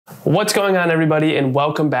What's going on, everybody, and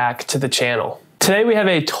welcome back to the channel. Today we have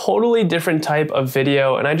a totally different type of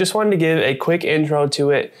video, and I just wanted to give a quick intro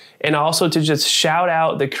to it and also to just shout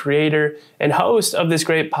out the creator and host of this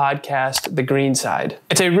great podcast, The Green Side.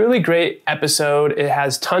 It's a really great episode. It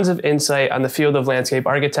has tons of insight on the field of landscape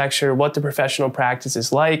architecture, what the professional practice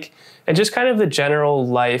is like, and just kind of the general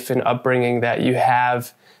life and upbringing that you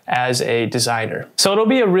have as a designer. So it'll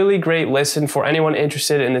be a really great listen for anyone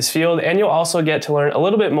interested in this field, and you'll also get to learn a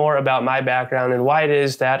little bit more about my background and why it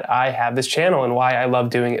is that I have this channel and why I love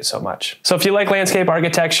doing it so much. So if you like landscape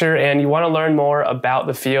architecture and you want to learn more about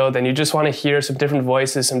the field and you just want to hear some different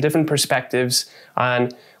voices, some different perspectives on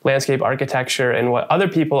landscape architecture and what other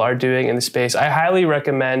people are doing in the space, I highly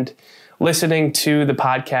recommend listening to the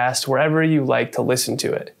podcast wherever you like to listen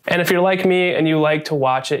to it. And if you're like me and you like to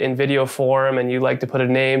watch it in video form and you like to put a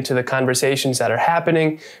name to the conversations that are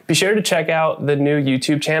happening, be sure to check out the new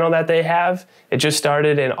YouTube channel that they have. It just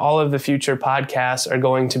started, and all of the future podcasts are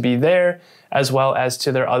going to be there, as well as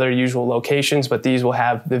to their other usual locations, but these will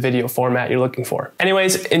have the video format you're looking for.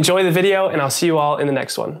 Anyways, enjoy the video, and I'll see you all in the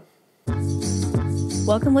next one.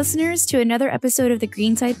 Welcome, listeners, to another episode of the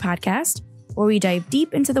Green Side podcast, where we dive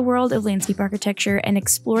deep into the world of landscape architecture and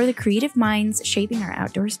explore the creative minds shaping our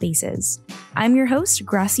outdoor spaces. I'm your host,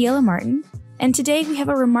 Graciela Martin, and today we have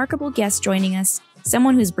a remarkable guest joining us,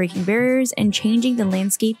 someone who's breaking barriers and changing the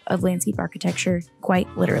landscape of landscape architecture,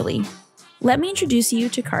 quite literally. Let me introduce you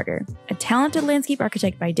to Carter, a talented landscape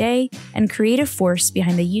architect by day and creative force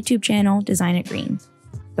behind the YouTube channel Design It Green.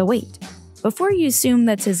 But wait, before you assume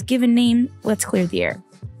that's his given name, let's clear the air.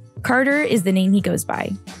 Carter is the name he goes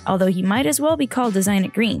by, although he might as well be called Design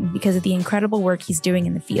It Green because of the incredible work he's doing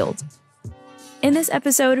in the field. In this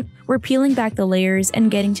episode, we're peeling back the layers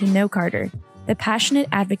and getting to know Carter, the passionate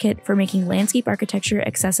advocate for making landscape architecture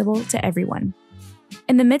accessible to everyone.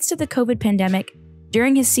 In the midst of the COVID pandemic,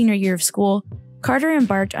 during his senior year of school, Carter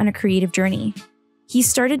embarked on a creative journey. He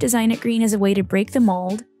started Design It Green as a way to break the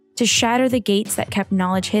mold, to shatter the gates that kept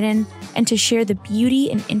knowledge hidden, and to share the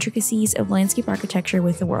beauty and intricacies of landscape architecture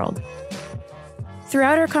with the world.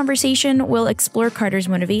 Throughout our conversation, we'll explore Carter's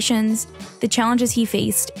motivations, the challenges he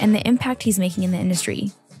faced, and the impact he's making in the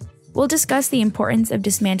industry. We'll discuss the importance of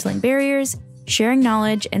dismantling barriers, sharing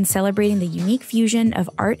knowledge, and celebrating the unique fusion of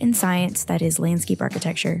art and science that is landscape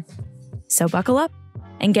architecture. So buckle up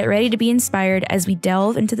and get ready to be inspired as we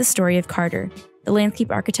delve into the story of Carter, the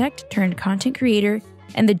landscape architect turned content creator,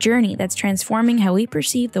 and the journey that's transforming how we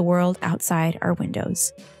perceive the world outside our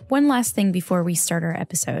windows. One last thing before we start our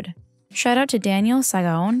episode. Shout out to Daniel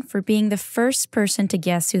Sagaon for being the first person to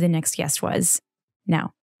guess who the next guest was.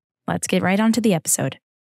 Now, let's get right on to the episode.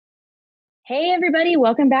 Hey everybody,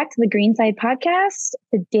 welcome back to the Green Side podcast.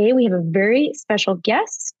 Today we have a very special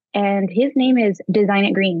guest, and his name is Design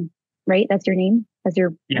It Green, right? That's your name? That's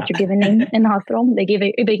your given name in the hospital? They gave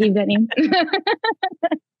that name.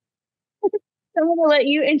 I'm going to let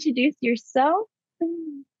you introduce yourself.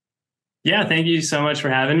 Yeah, thank you so much for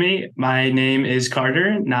having me. My name is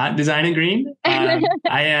Carter, not Design It Green. I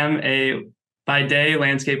am a, by day,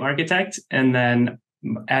 landscape architect. And then,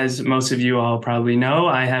 as most of you all probably know,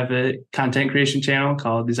 I have a content creation channel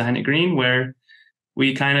called Design It Green, where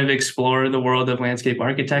we kind of explore the world of landscape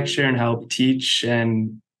architecture and help teach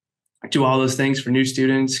and do all those things for new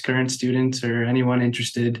students, current students, or anyone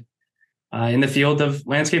interested in the field of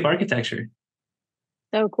landscape architecture.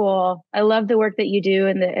 So cool. I love the work that you do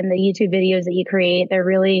and the YouTube videos that you create. They're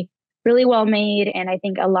really, really well made. And I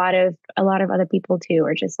think a lot of other people too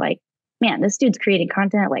are just like, man, this dude's creating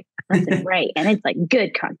content like right. And it's like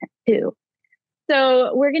good content too.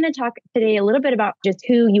 So we're going to talk today a little bit about just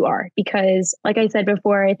who you are, because like I said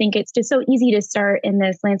before, I think it's just so easy to start in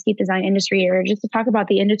this landscape design industry or just to talk about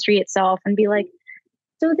the industry itself and be like,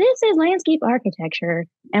 so this is landscape architecture.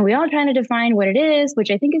 And we all trying to define what it is,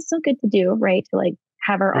 which I think is still good to do, right? To like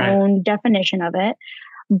have our own definition of it,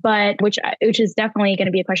 but which is definitely going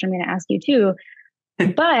to be a question I'm going to ask you too.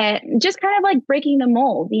 But just kind of like breaking the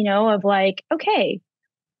mold, of like, okay,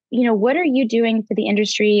 what are you doing to the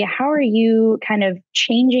industry? How are you kind of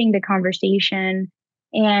changing the conversation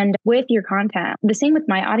and with your content? The same with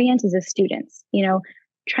my audience is the students,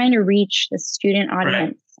 trying to reach the student audience.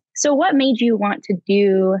 Right. So what made you want to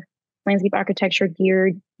do landscape architecture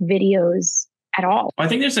geared videos at all? I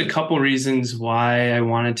think there's a couple reasons why I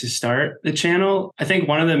wanted to start the channel. I think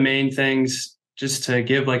one of the main things, just to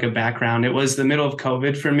give like a background, it was the middle of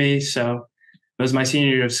COVID for me. So it was my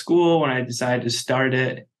senior year of school when I decided to start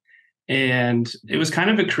it. And it was kind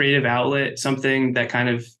of a creative outlet, something that kind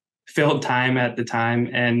of filled time at the time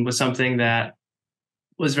and was something that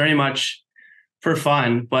was very much for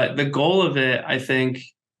fun. But the goal of it, I think,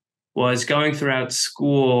 was going throughout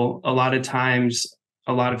school. A lot of times,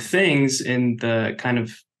 a lot of things in the kind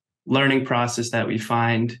of learning process that we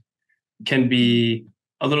find can be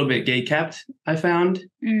a little bit gatekept, I found.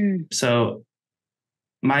 So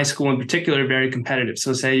my school in particular, very competitive.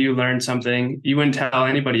 So say you learned something, you wouldn't tell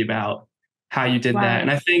anybody about how you did that.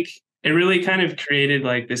 And I think it really kind of created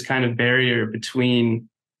like this kind of barrier between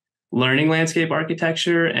learning landscape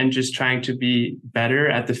architecture and just trying to be better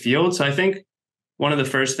at the field. So I think one of the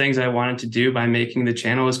first things I wanted to do by making the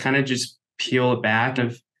channel was kind of just peel it back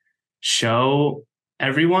and show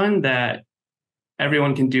everyone that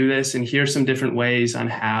everyone can do this, and here's some different ways on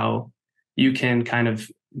how you can kind of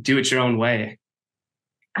do it your own way.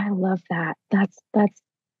 I love that.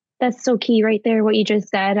 That's so key right there, what you just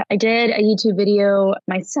said. I did a YouTube video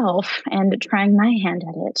myself and trying my hand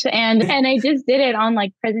at it. And I just did it on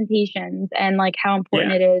like presentations and like how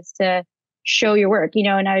important it is to show your work, you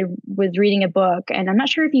know. And I was reading a book, and I'm not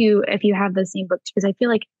sure if you have the same book, because I feel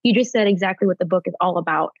like you just said exactly what the book is all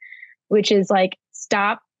about, which is like,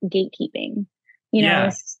 stop gatekeeping, you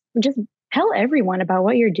know, just tell everyone about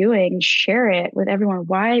what you're doing, share it with everyone.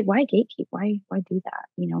 Why gatekeep? Why do that?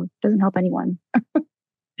 You know, it doesn't help anyone.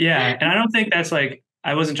 Yeah. And I don't think that's like,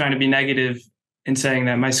 I wasn't trying to be negative in saying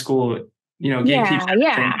that my school, you know, gatekeeps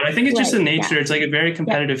everything, but I think it's just the nature. It's like a very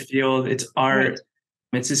competitive field. It's art.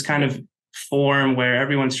 It's this kind of form where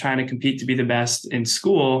everyone's trying to compete to be the best in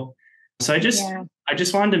school. So I just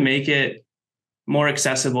wanted to make it more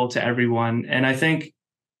accessible to everyone. And I think,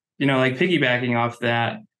 you know, like piggybacking off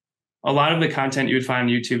that, a lot of the content you would find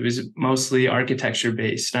on YouTube is mostly architecture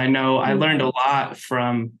based. I know I learned a lot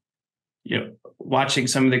from, you know, watching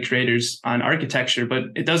some of the creators on architecture, but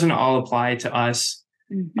it doesn't all apply to us.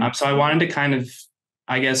 So I wanted to kind of,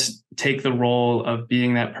 I guess, take the role of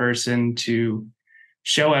being that person to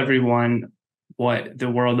show everyone what the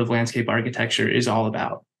world of landscape architecture is all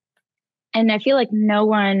about. And I feel like no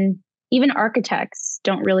one, even architects,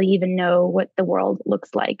 don't really even know what the world looks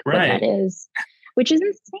like, what that is, which is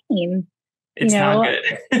insane. It's not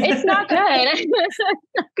good. It's not good. It's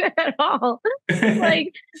not good at all.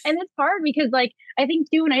 Like, and it's hard because, like, I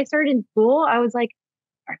think too, when I started in school, I was like,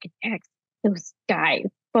 architects, those guys,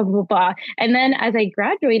 blah, blah, blah. And then as I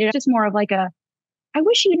graduated, it's just more of like I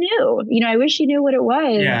wish you knew, you know, I wish you knew what it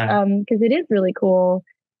was. Because it is really cool.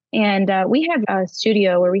 And we have a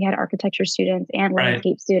studio where we had architecture students and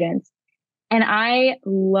landscape students. And I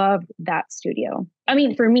loved that studio. I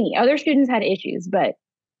mean, for me, other students had issues, but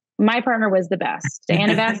my partner was the best.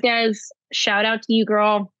 Anna Vasquez, shout out to you,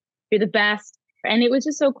 girl. You're the best. And it was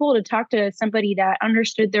just so cool to talk to somebody that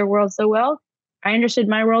understood their world so well. I understood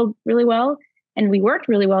my world really well, and we worked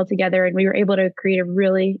really well together, and we were able to create a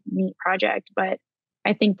really neat project. But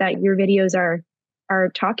I think that your videos are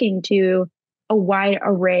talking to a wide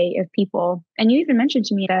array of people. And you even mentioned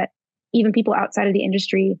to me that even people outside of the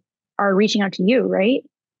industry are reaching out to you, right?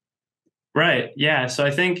 Right. Yeah. So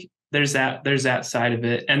I think there's that side of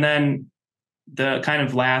it. And then the kind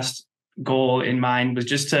of last goal in mind was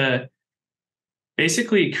just to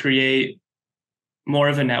basically create more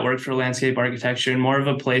of a network for landscape architecture and more of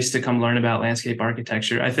a place to come learn about landscape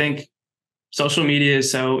architecture. I think social media is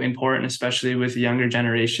so important, especially with younger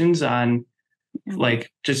generations, on like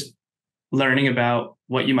just learning about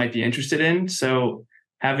what you might be interested in. So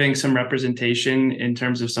having some representation in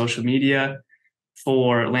terms of social media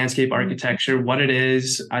for landscape architecture, what it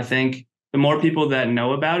is, I think the more people that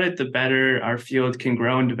know about it, the better our field can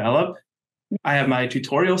grow and develop. I have my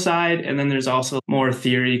tutorial side, and then there's also more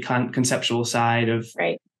theory, conceptual side of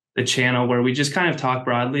the channel where we just kind of talk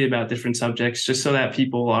broadly about different subjects just so that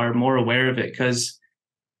people are more aware of it. Because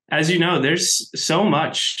as you know, there's so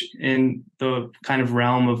much in the kind of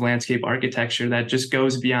realm of landscape architecture that just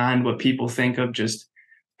goes beyond what people think of just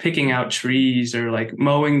picking out trees or like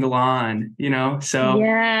mowing the lawn, you know? So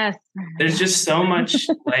there's just so much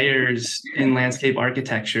layers in landscape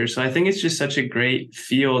architecture. So I think it's just such a great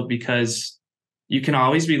field because you can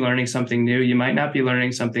always be learning something new. You might not be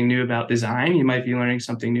learning something new about design. You might be learning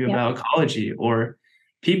something new about ecology or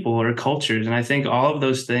people or cultures. And I think all of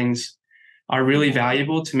those things are really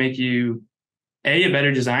valuable to make you a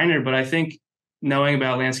better designer. But I think knowing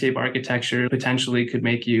about landscape architecture potentially could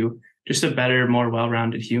make you just a better, more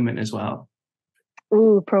well-rounded human as well.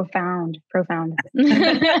 Ooh, profound.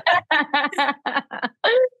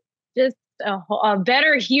 Just a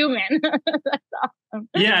better human. That's awesome.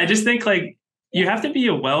 Yeah, I just think like you have to be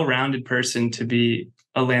a well-rounded person to be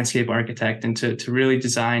a landscape architect and to really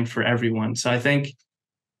design for everyone. So I think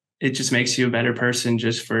it just makes you a better person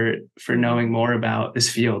just for knowing more about this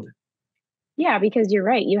field. Yeah, because you're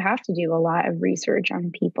right. You have to do a lot of research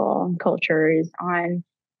on people, on cultures, on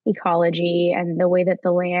ecology and the way that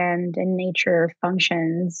the land and nature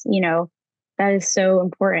functions, that is so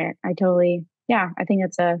important. I think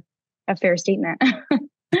that's a fair statement.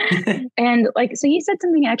 And like, so you said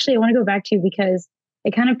something actually I want to go back to because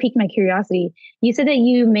it kind of piqued my curiosity. You said that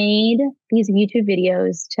you made these YouTube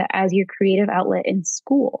videos as your creative outlet in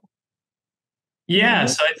school. Yeah.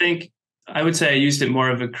 So I think I would say I used it more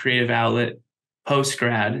of a creative outlet post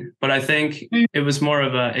grad, but I think it was more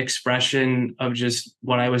of an expression of just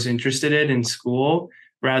what I was interested in school,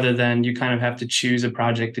 rather than you kind of have to choose a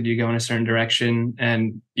project that you go in a certain direction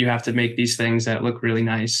and you have to make these things that look really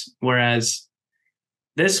nice. Whereas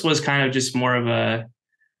this was kind of just more of a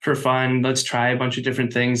for fun, let's try a bunch of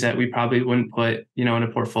different things that we probably wouldn't put, in a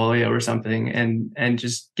portfolio or something, and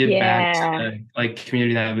just give back to the like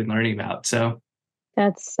community that I've been learning about. So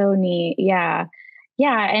that's so neat. Yeah.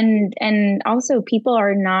 Yeah. And also people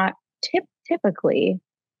are not typically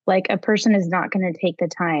like a person is not going to take the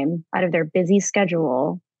time out of their busy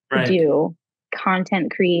schedule to do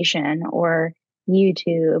content creation or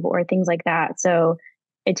YouTube or things like that. So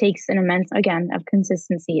it takes an immense, again, of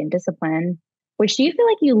consistency and discipline, which do you feel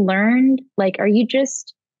like you learned? Like, are you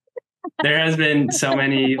just... There has been so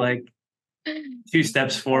many like 2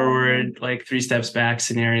 steps forward, like 3 steps back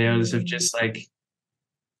scenarios of just like,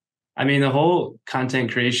 I mean, the whole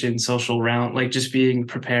content creation, social round, like just being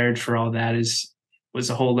prepared for all that was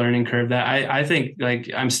a whole learning curve that I think like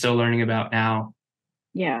I'm still learning about now.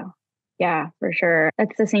 Yeah. Yeah, for sure.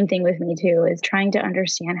 That's the same thing with me too, is trying to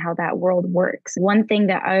understand how that world works. One thing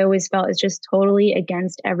that I always felt is just totally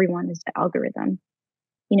against everyone is the algorithm.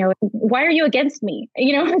 Why are you against me?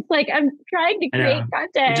 It's like I'm trying to create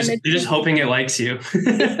content. You're just hoping it likes you.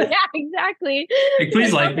 Yeah, exactly. Like,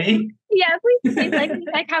 please like me. Yeah, please like me.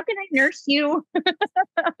 Like, how can I nurse you?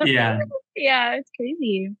 Yeah. Yeah, it's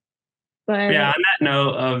crazy. But yeah, on that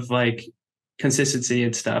note of like consistency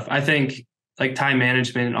and stuff, I think like time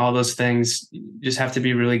management and all those things you just have to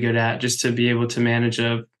be really good at, just to be able to manage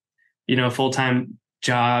a full-time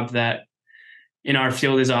job that in our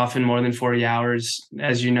field is often more than 40 hours,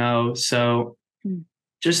 as you know. So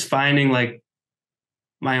just finding like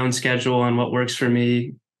my own schedule and what works for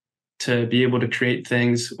me to be able to create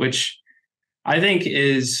things, which I think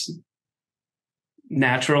is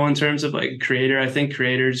natural in terms of like creator. I think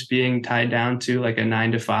creators being tied down to like a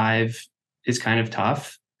 9 to 5 is kind of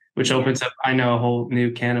tough, which opens up, I know, a whole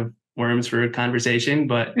new can of worms for a conversation,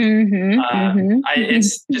 but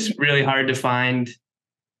it's just really hard to find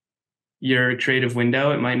your creative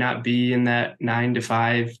window. It might not be in that 9 to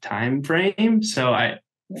 5 time frame. So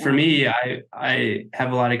for me, I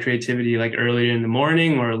have a lot of creativity like earlier in the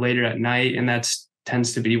morning or later at night, and that's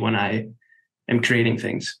tends to be when I am creating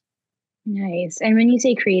things. Nice. And when you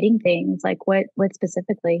say creating things, like what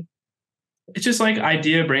specifically? It's just like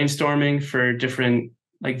idea brainstorming for different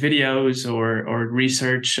like videos or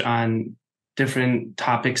research on different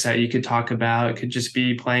topics that you could talk about. It could just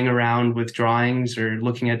be playing around with drawings or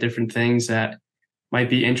looking at different things that might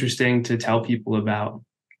be interesting to tell people about.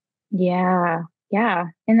 Yeah. Yeah.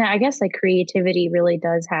 And I guess like creativity really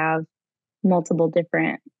does have multiple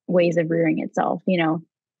different ways of rearing itself,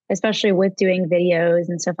 especially with doing videos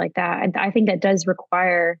and stuff like that. And I think that does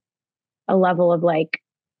require a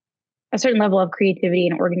certain level of creativity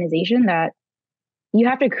and organization, that you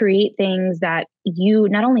have to create things that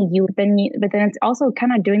not only you, but then it's also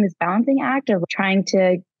kind of doing this balancing act of trying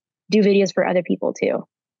to do videos for other people too.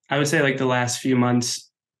 I would say like the last few months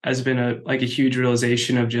has been a huge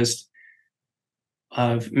realization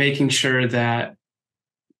of making sure that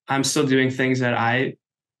I'm still doing things that I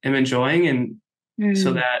am enjoying, and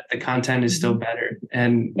so that the content is still better,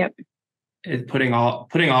 and putting all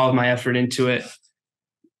of my effort into it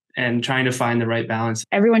and trying to find the right balance.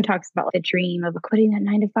 Everyone talks about the dream of quitting that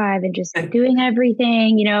 9 to 5 and just doing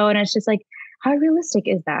everything, and it's just like, how realistic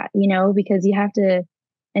is that? Because you have to,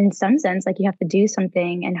 in some sense, like you have to do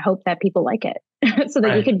something and hope that people like it so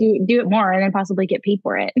that you could do it more and then possibly get paid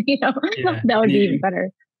for it. That would be even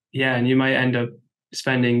better. Yeah. And you might end up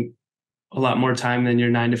spending a lot more time than your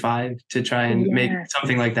 9 to 5 to try and make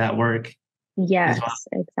something like that work. Yes,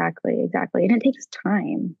 exactly. And it takes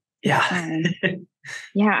time. Yeah.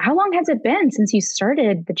 Yeah. How long has it been since you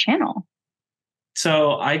started the channel?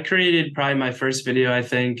 So I created probably my first video, I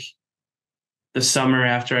think, the summer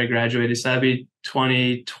after I graduated. So that'd be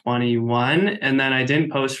 2021. And then I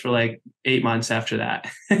didn't post for like 8 months after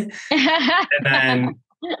that. And then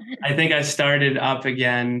I think I started up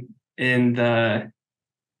again in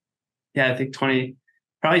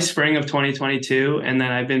probably spring of 2022. And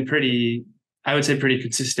then I've been pretty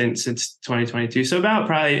consistent since 2022. So about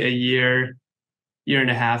probably a year and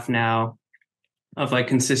a half now of like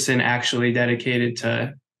consistent, actually dedicated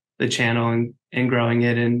to the channel and growing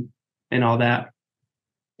it and all that.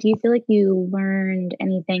 Do you feel like you learned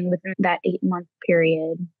anything within that 8-month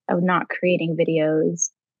period of not creating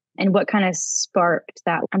videos? And what kind of sparked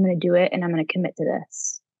that I'm going to do it and I'm going to commit to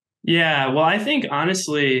this? Yeah, well, I think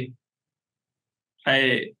honestly,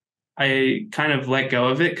 I kind of let go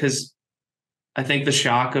of it because I think the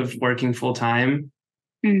shock of working full time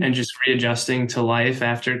and just readjusting to life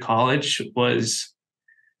after college was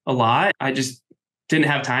a lot. I just didn't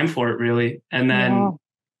have time for it really. And then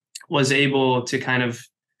was able to kind of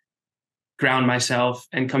ground myself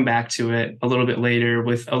and come back to it a little bit later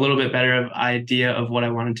with a little bit better of idea of what I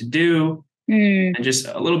wanted to do and just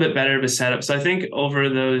a little bit better of a setup. So I think over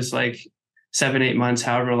those like 7-8 months,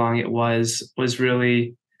 however long it was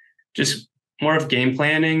really just more of game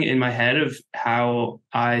planning in my head of how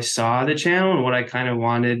I saw the channel and what I kind of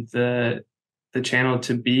wanted the channel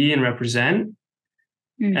to be and represent.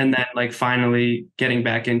 And then like finally getting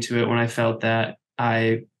back into it when I felt that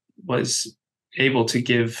I was able to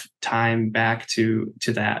give time back to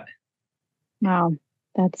that. Wow.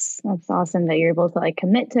 That's awesome that you're able to like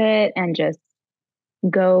commit to it and just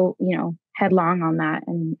go, headlong on that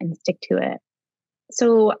and stick to it.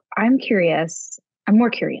 So I'm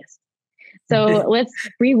more curious. So let's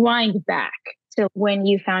rewind back to when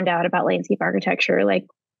you found out about landscape architecture. Like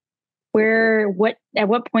at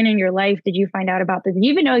what point in your life did you find out about this? Did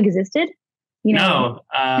you even know it existed? No.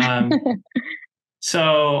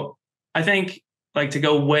 So I think like to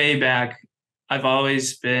go way back, I've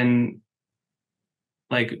always been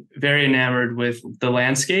like very enamored with the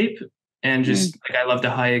landscape and just like, I love to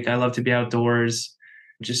hike. I love to be outdoors.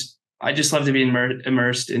 I just love to be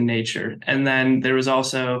immersed in nature. And then there was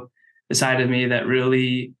also the side of me that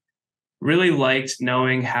really, really liked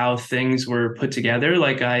knowing how things were put together.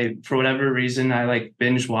 Like for whatever reason, I like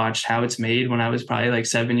binge watched How It's Made when I was probably like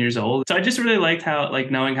 7 years old. So I just really liked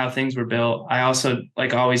knowing how things were built. I also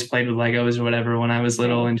like always played with Legos or whatever when I was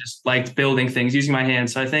little and just liked building things using my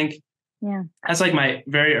hands. So I think that's like my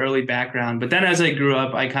very early background. But then as I grew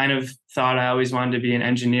up, I kind of thought I always wanted to be an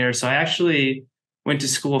engineer. So I actually went to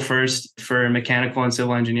school first for mechanical and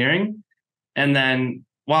civil engineering. And then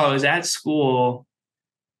while I was at school,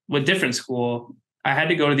 with different school, I had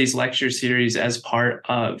to go to these lecture series as part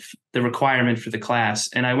of the requirement for the class.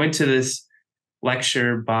 And I went to this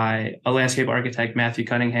lecture by a landscape architect, Matthew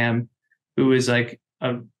Cunningham, who is like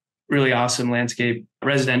a really awesome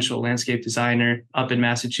residential landscape designer up in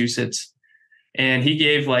Massachusetts. And he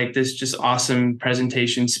gave like this just awesome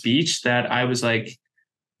presentation speech that I was like,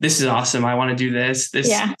 this is awesome. I want to do this.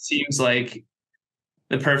 This seems like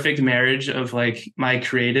the perfect marriage of like my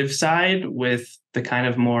creative side with the kind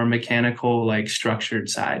of more mechanical, like structured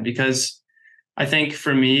side. Because I think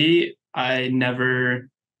for me, I never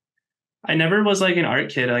was like an art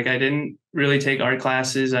kid. Like I didn't really take art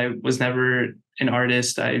classes. I was never an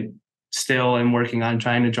artist. I still am working on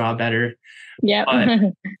trying to draw better. Yeah.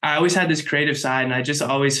 But I always had this creative side. And I just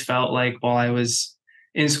always felt like while I was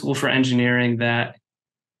in school for engineering that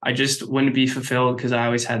I just wouldn't be fulfilled because I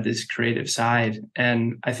always had this creative side.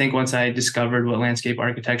 And I think once I discovered what landscape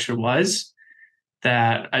architecture was,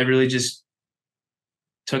 that I really just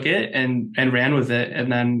took it and ran with it.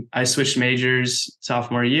 And then I switched majors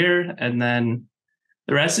sophomore year, and then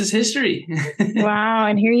the rest is history. Wow.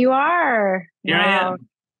 And here you are. Here I am.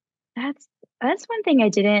 That's one thing I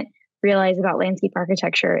didn't realize about landscape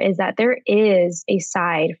architecture is that there is a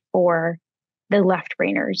side for the left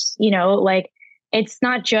brainers, like it's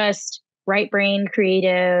not just right brain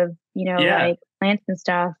creative, like plants and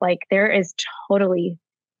stuff. Like there is totally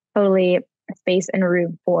a space and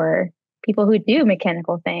room for people who do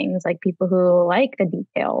mechanical things, like people who like the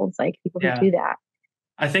details, like people who do that.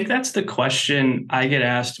 I think that's the question I get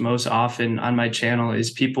asked most often on my channel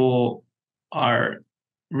is people are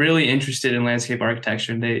really interested in landscape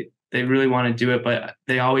architecture and they really want to do it, but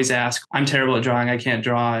they always ask, I'm terrible at drawing. I can't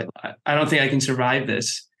draw. I don't think I can survive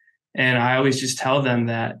this. And I always just tell them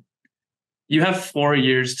that you have 4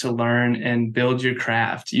 years to learn and build your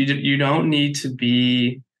craft. You don't need to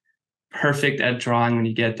be perfect at drawing when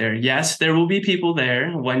you get there. Yes, there will be people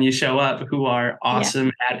there when you show up who are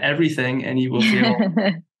awesome at everything and you will feel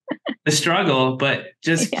the struggle, but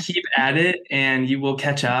just keep at it and you will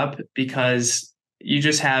catch up because you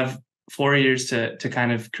just have 4 years to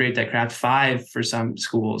kind of create that craft, 5 for some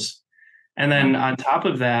schools. And then on top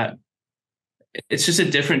of that, it's just a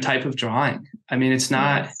different type of drawing. I mean, it's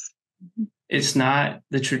not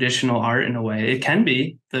the traditional art in a way. It can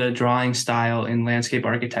be. The drawing style in landscape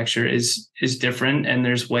architecture is different, and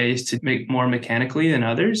there's ways to make more mechanically than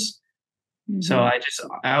others. Mm-hmm. So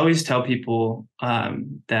I always tell people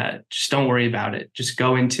that just don't worry about it. Just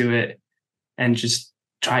go into it and just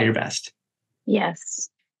try your best. Yes.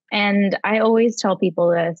 And I always tell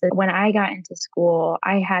people this, that when I got into school,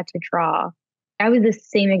 I had to draw. I was the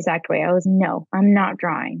same exact way. No, I'm not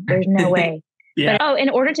drawing. There's no way. Yeah. But in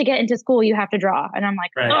order to get into school, you have to draw. And I'm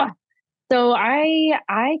like, Right. ugh. So I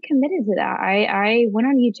committed to that. I went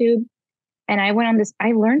on YouTube and I went on this,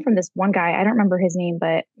 I learned from this one guy. I don't remember his name,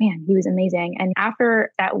 but man, he was amazing. And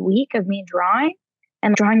after that week of me drawing,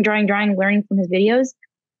 learning from his videos,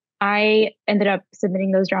 I ended up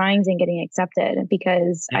submitting those drawings and getting accepted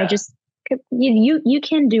because I just, you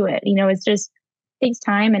can do it. It's just takes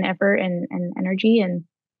time and effort and energy. And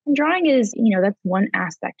drawing is, that's one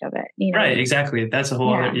aspect of it. Right. Exactly. That's a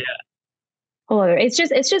whole other, whole other. It's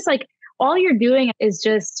just like all you're doing is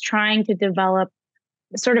just trying to develop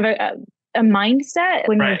sort of a mindset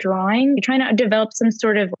when you're drawing. You're trying to develop some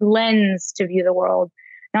sort of lens to view the world,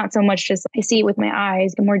 not so much just I see it with my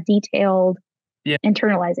eyes, the more detailed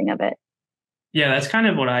internalizing of it. Yeah, that's kind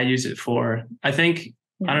of what I use it for. I think,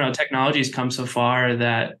 I don't know, technology's come so far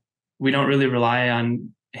that we don't really rely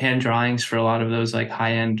on hand drawings for a lot of those like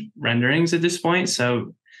high-end renderings at this point.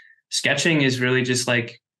 So sketching is really just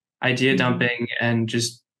like idea dumping and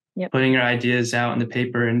just putting your ideas out on the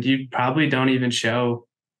paper. And you probably don't even show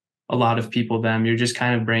a lot of people them. You're just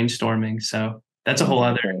kind of brainstorming. So that's a whole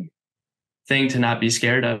other thing to not be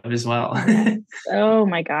scared of as well. Oh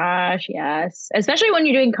my gosh, yes. Especially when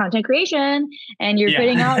you're doing content creation and you're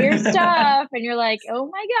putting out your stuff and you're like, oh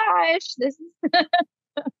my gosh, this is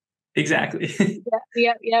exactly.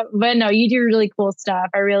 Yeah. But no, you do really cool stuff.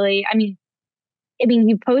 I mean,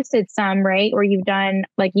 you posted some, right? Or you've done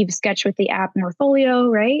you've sketched with the app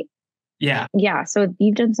Morpholio, right? Yeah. Yeah. So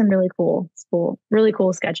you've done some really cool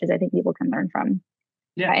sketches I think people can learn from.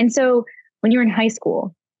 Yeah. And so when you were in high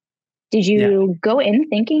school, did you go in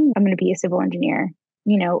thinking I'm going to be a civil engineer,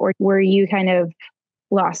 or were you kind of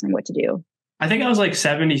lost in what to do? I think I was like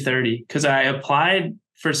 70-30 because I applied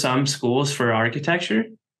for some schools for architecture,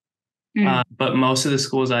 but most of the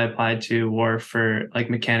schools I applied to were for like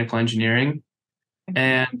mechanical engineering.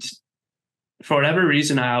 And for whatever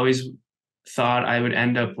reason, I always thought I would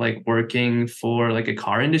end up like working for like a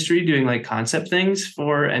car industry, doing like concept things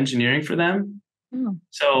for engineering for them.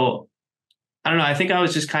 So I don't know. I think I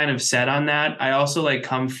was just kind of set on that. I also like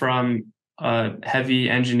come from a heavy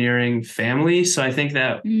engineering family. So I think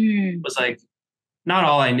that was like not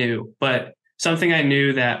all I knew, but something I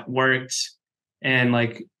knew that worked, and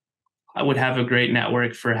like I would have a great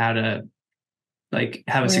network for how to like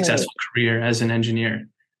have a successful career as an engineer.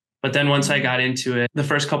 But then once I got into it, the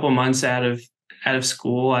first couple months out of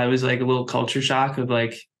school, I was like a little culture shock of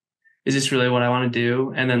like, is this really what I want to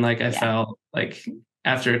do? And then like I felt like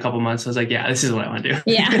after a couple months, I was like, yeah, this is what I want to do.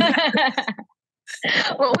 Yeah.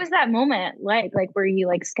 What was that moment like? Like, were you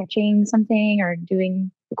like sketching something or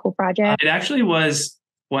doing a cool project? It actually was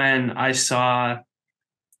when I saw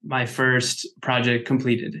my first project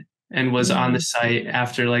completed and was on the site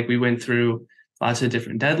after like we went through lots of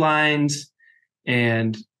different deadlines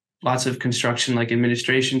and lots of construction, like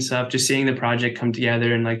administration stuff, just seeing the project come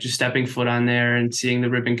together and like just stepping foot on there and seeing the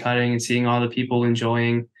ribbon cutting and seeing all the people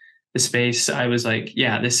enjoying the space. I was like,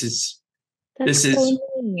 yeah, this is so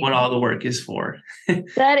what all the work is for.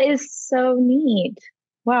 That is so neat.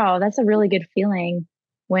 Wow. That's a really good feeling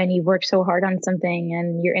when you work so hard on something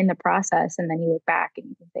and you're in the process and then you look back and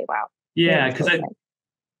you can say, wow. Yeah. Cause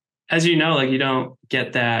as you know, like you don't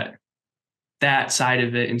get that side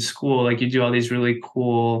of it in school. Like you do all these really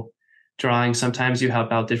cool drawings. Sometimes you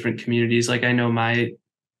help out different communities. Like I know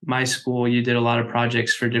my school, you did a lot of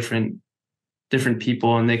projects for different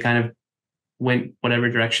people, and they kind of went whatever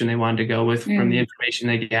direction they wanted to go with from the information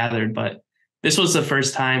they gathered. But this was the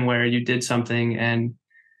first time where you did something and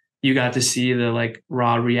you got to see the like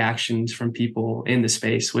raw reactions from people in the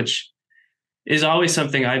space, which is always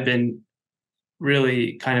something I've been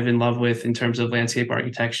really kind of in love with in terms of landscape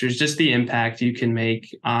architecture, is just the impact you can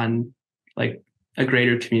make on like a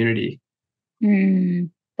greater community.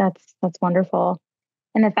 That's wonderful.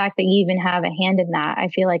 And the fact that you even have a hand in that, I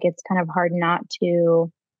feel like it's kind of hard not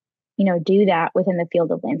to, do that within the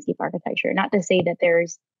field of landscape architecture. Not to say that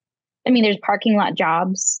there's parking lot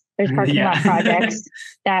jobs, there's parking lot projects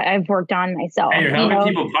that I've worked on myself. Hey, you're helping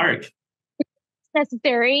people park. It's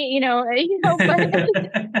necessary, but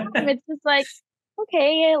it's just like,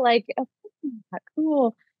 okay, like,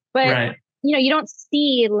 cool. But, you don't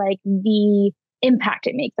see like the impact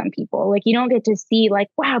it makes on people. Like you don't get to see like,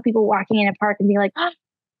 wow, people walking in a park and be like, oh,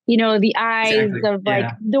 the eyes of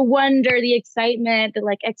like the wonder, the excitement, the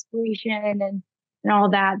like exploration and all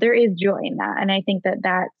that. There is joy in that. And I think and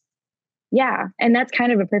that's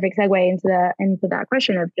kind of a perfect segue into that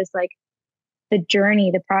question of just like, the journey,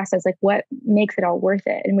 the process, like what makes it all worth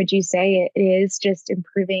it? And would you say it is just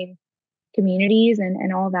improving communities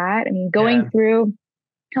and all that? I mean, going through,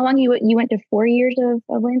 how long you went to 4 years of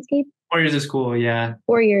landscape? 4 years of school. Yeah.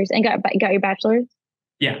 4 years and got your bachelor's?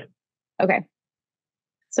 Yeah. Okay.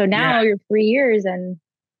 So now you're 3 years and.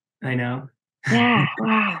 I know. Yeah.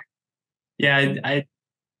 Wow. Yeah.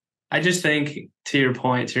 I just think, to your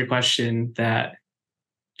point, to your question, that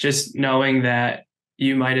just knowing that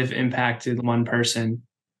you might have impacted one person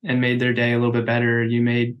and made their day a little bit better, you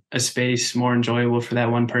made a space more enjoyable for that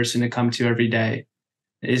one person to come to every day,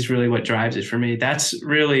 is really what drives it for me. That's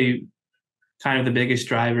really kind of the biggest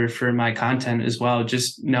driver for my content as well.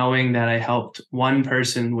 Just knowing that I helped one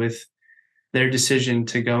person with their decision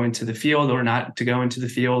to go into the field or not to go into the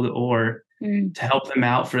field, or to help them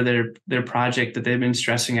out for their project that they've been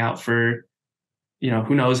stressing out for,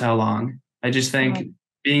 who knows how long. I just think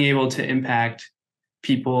being able to impact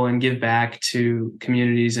people and give back to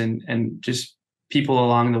communities and just people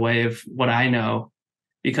along the way of what I know,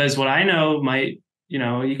 because what I know might,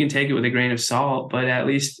 you can take it with a grain of salt, but at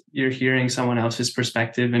least you're hearing someone else's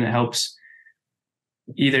perspective, and it helps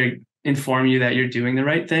either inform you that you're doing the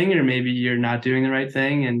right thing, or maybe you're not doing the right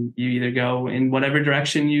thing, and you either go in whatever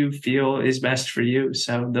direction you feel is best for you.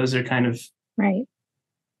 So those are kind of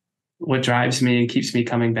what drives me and keeps me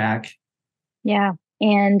coming back. Yeah.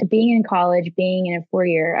 And being in college, being in a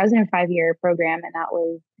 4-year, I was in a 5-year program, and that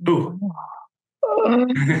was,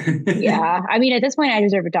 yeah. I mean, at this point I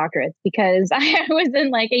deserve a doctorate because I was in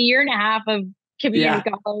like a year and a half of community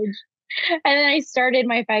college. And then I started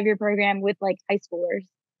my 5-year program with like high schoolers,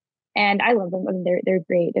 and I love them. I mean, they're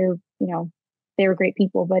great. They were great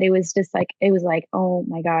people, but it was just like, oh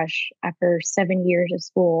my gosh, after 7 years of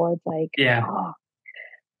school, it's like,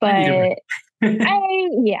 but I think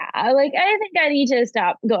I need to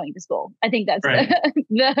stop going to school. I think that's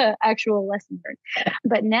the actual lesson learned.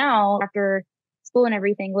 But now, after school and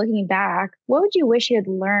everything, looking back, what would you wish you had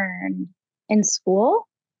learned in school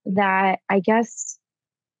that I guess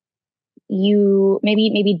you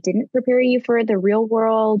maybe didn't prepare you for the real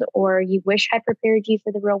world, or you wish had prepared you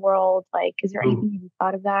for the real world? Like, is there anything you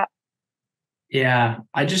thought of that? Yeah,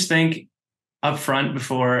 I just think up front,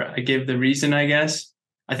 before I give the reason, I guess,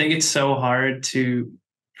 I think it's so hard to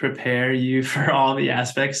prepare you for all the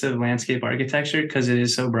aspects of landscape architecture because it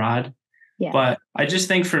is so broad. Yeah. But I just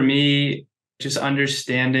think for me, just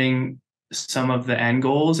understanding some of the end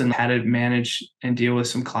goals and how to manage and deal with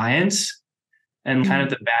some clients, and kind of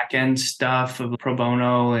the back end stuff of pro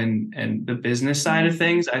bono and the business side of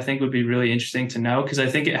things, I think would be really interesting to know, because I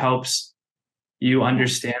think it helps you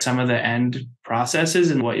understand some of the end processes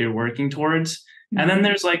and what you're working towards. And then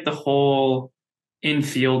there's like the whole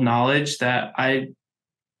in-field knowledge that I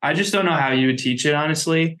just don't know how you would teach it,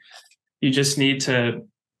 honestly. You just need to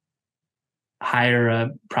hire a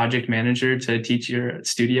project manager to teach your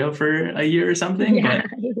studio for a year or something. But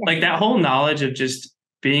like that whole knowledge of just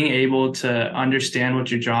being able to understand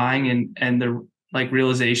what you're drawing, and the like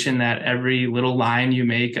realization that every little line you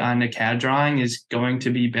make on a CAD drawing is going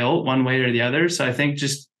to be built one way or the other. So I think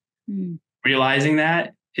just realizing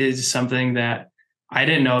that is something that I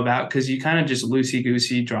didn't know about, because you kind of just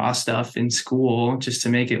loosey-goosey draw stuff in school just to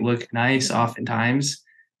make it look nice oftentimes.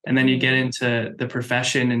 And then you get into the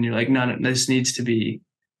profession and you're like, no, this needs to be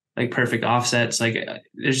like perfect offsets. Like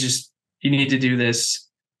there's just, you need to do this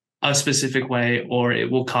a specific way or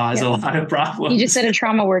it will cause a lot of problems. You just said a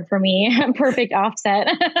trauma word for me. Perfect offset.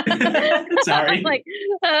 Sorry. I'm like,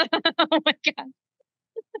 oh my God.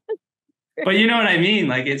 But you know what I mean?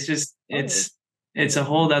 Like, it's just, it's a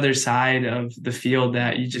whole other side of the field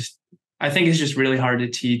that I think it's just really hard to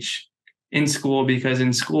teach in school, because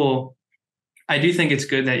in school, I do think it's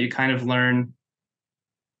good that you kind of learn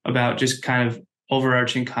about just kind of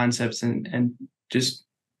overarching concepts and just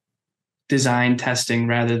design testing,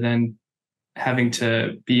 rather than having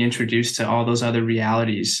to be introduced to all those other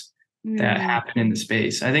realities that happen in the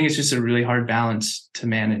space. I think it's just a really hard balance to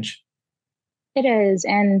manage. It is.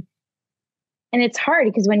 And it's hard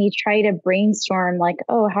because when you try to brainstorm, like,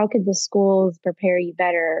 oh, how could the schools prepare you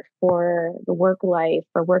better for the work life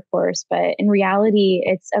or workforce? But in reality,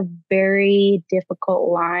 it's a very difficult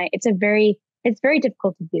line. It's very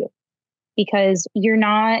difficult to do, because you're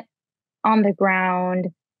not on the ground.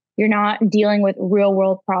 You're not dealing with real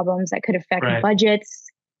world problems that could affect budgets,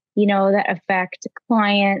 that affect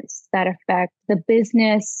clients, that affect the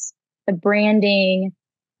business, the branding.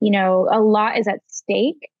 A lot is at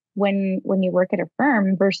stake when you work at a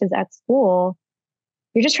firm versus at school.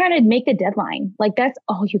 You're just trying to make the deadline. Like, that's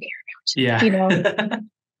all you care about. Yeah.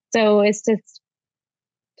 So it's just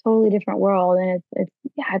totally different world. And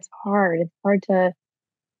it's hard. It's hard to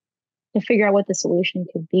to figure out what the solution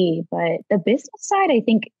could be. But the business side, I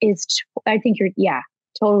think you're, yeah,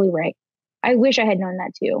 totally right. I wish I had known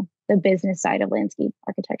that too. The business side of landscape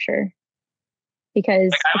architecture,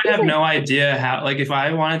 because I would have no idea how, like, if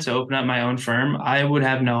I wanted to open up my own firm, I would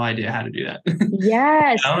have no idea how to do that.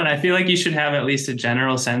 yes. And I feel like you should have at least a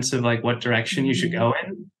general sense of like what direction you should go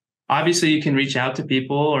in. Obviously you can reach out to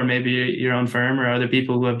people, or maybe your own firm or other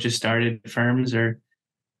people who have just started firms or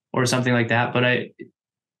something like that. But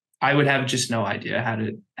I would have just no idea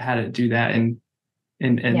how to do that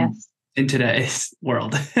Yes. in today's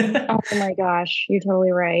world. Oh my gosh, you're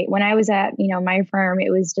totally right. When I was at, my firm,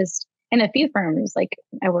 it was just, and a few firms, like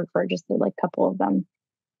I worked for just like a couple of them.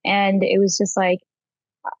 And it was just like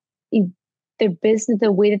the business,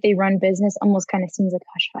 the way that they run business almost kind of seems like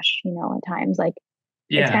hush hush, at times. Like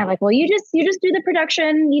it's kind of like, well, you just do the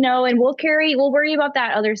production, and we'll worry about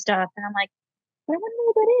that other stuff. And I'm like, I don't know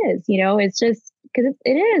what that is. It's just because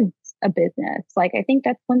it is a business. Like, I think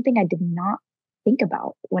that's one thing I did not think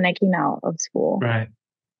about when I came out of school. Right.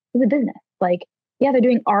 It's a business. Like, yeah, they're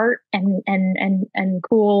doing art and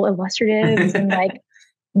cool illustratives and like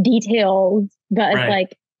details, but it's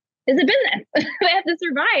like, it's a business. They have to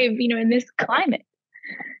survive, in this climate.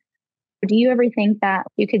 Do you ever think that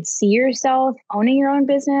you could see yourself owning your own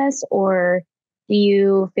business, or do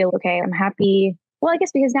you feel, okay, I'm happy? Well, I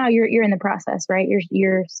guess because now you're in the process, right?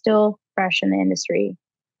 You're still fresh in the industry.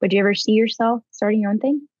 Would you ever see yourself starting your own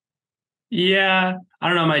thing? Yeah, I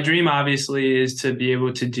don't know. My dream obviously is to be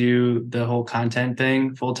able to do the whole content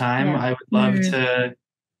thing full time. Yeah. I would love to,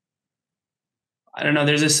 I don't know,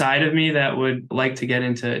 there's a side of me that would like to get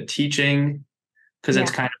into teaching, because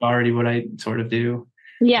that's kind of already what I sort of do.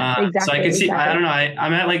 Yeah, exactly. So I could see, I don't know,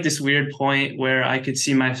 I'm at like this weird point where I could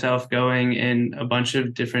see myself going in a bunch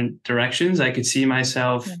of different directions. I could see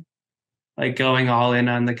myself like going all in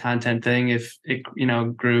on the content thing if it,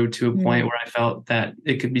 grew to a point where I felt that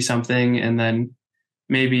it could be something, and then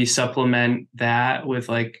maybe supplement that with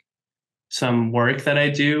like some work that I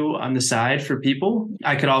do on the side for people.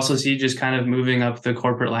 I could also see just kind of moving up the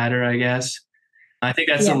corporate ladder, I guess. I think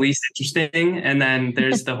that's the least interesting. And then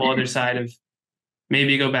there's the whole other side of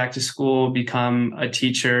maybe go back to school, become a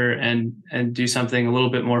teacher, and do something a little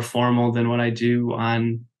bit more formal than what I do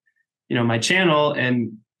on, my channel,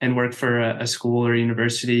 and work for a school or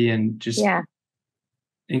university, and just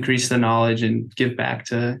increase the knowledge and give back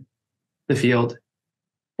to the field.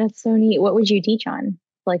 That's so neat. What would you teach on,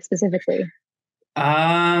 like, specifically?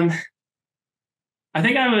 I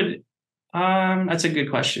think I would, that's a good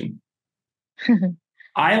question.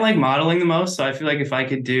 I like modeling the most. So I feel like if I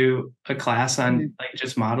could do a class on like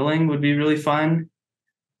just modeling would be really fun.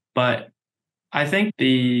 But I think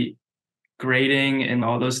the grading and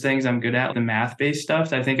all those things I'm good at, the math-based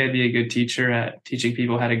stuff, I think I'd be a good teacher at teaching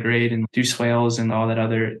people how to grade and do swales and all that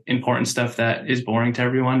other important stuff that is boring to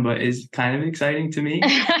everyone, but is kind of exciting to me.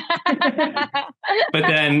 But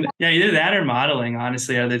then, either that or modeling,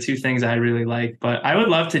 honestly, are the two things I really like. But I would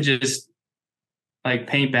love to just like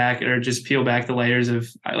paint back or just peel back the layers of,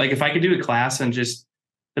 like, if I could do a class on just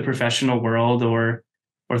the professional world or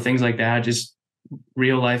things like that, just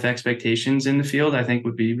real life expectations in the field, I think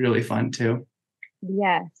would be really fun too.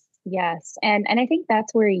 Yes. And I think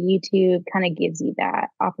that's where YouTube kind of gives you that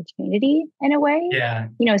opportunity in a way. Yeah.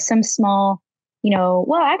 Some small,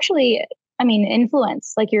 well, actually, I mean,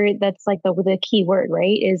 influence, like that's like the key word,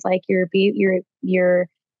 right? Is like you're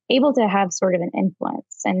able to have sort of an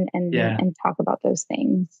influence and talk about those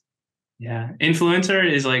things. Yeah. Influencer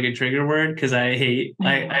is like a trigger word, because I hate,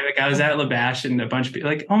 I was at Labash and a bunch of people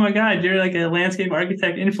like, oh my God, you're like a landscape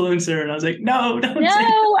architect influencer. And I was like, no, I'm just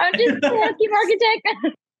a landscape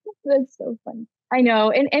architect. That's so funny. I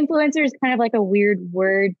know. And influencer is kind of like a weird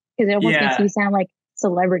word, because it almost makes you sound like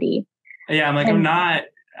celebrity. Yeah. I'm like,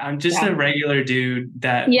 I'm just a regular dude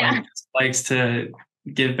that like, likes to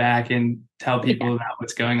give back and tell people about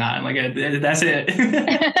what's going on. Like, that's it.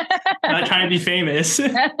 I'm not trying to be famous.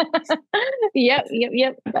 Yep.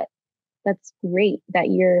 But that's great that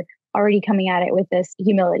you're already coming at it with this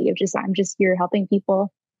humility of just, I'm just here helping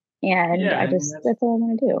people. And that's all I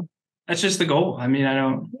want to do. That's just the goal. I mean,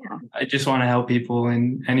 I just want to help people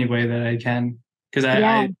in any way that I can. Because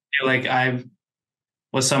I feel like I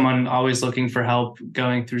was someone always looking for help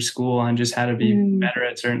going through school on just how to be better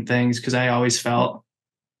at certain things. Because I always felt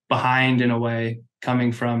behind in a way,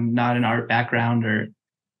 coming from not an art background or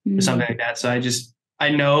something like that. So I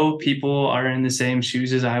know people are in the same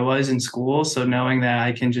shoes as I was in school. So knowing that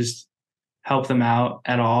I can just help them out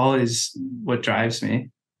at all is what drives me.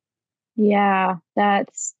 Yeah,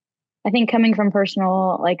 I think coming from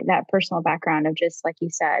that personal background of just, like you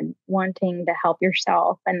said, wanting to help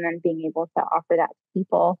yourself and then being able to offer that to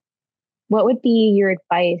people what would be your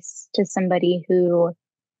advice to somebody who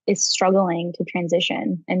is struggling to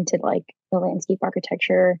transition into like the landscape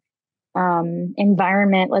architecture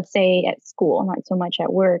environment, let's say at school, not so much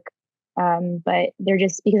at work. But they're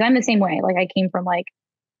just, because I'm the same way. Like I came from like,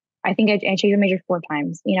 I think I changed a major 4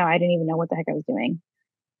 times. You know, I didn't even know what the heck I was doing.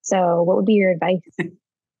 So what would be your advice?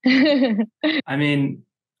 I mean,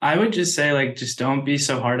 I would just say like, just don't be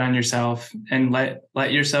so hard on yourself and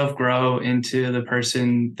let yourself grow into the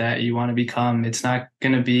person that you want to become. It's not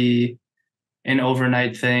going to be an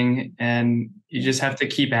overnight thing, and you just have to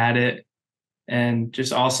keep at it. And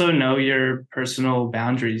just also know your personal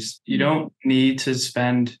boundaries. You don't need to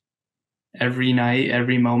spend every night,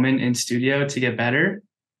 every moment in studio to get better.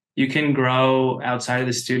 You can grow outside of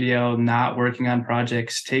the studio, not working on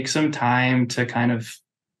projects. Take some time to kind of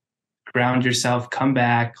ground yourself, come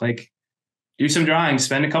back, like do some drawing,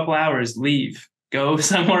 spend a couple hours, leave, go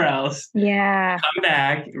somewhere else. Yeah. Come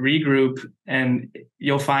back, regroup, and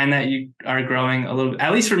you'll find that you are growing a little,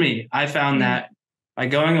 at least for me, I found that by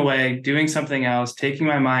going away, doing something else, taking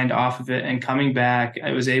my mind off of it and coming back,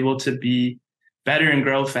 I was able to be better and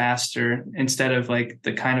grow faster instead of like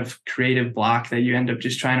the kind of creative block that you end up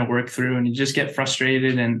just trying to work through and you just get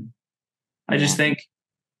frustrated. And I just think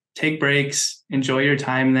take breaks, enjoy your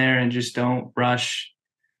time there, and just don't rush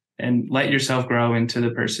and let yourself grow into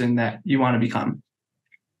the person that you want to become.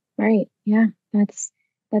 Right. Yeah. That's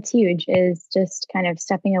huge, is just kind of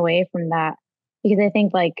stepping away from that, because I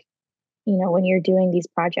think like, you know, when you're doing these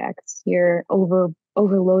projects, you're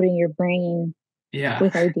overloading your brain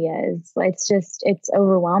with ideas. It's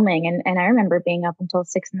overwhelming. And I remember being up until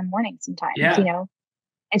 6 a.m. sometimes, you know,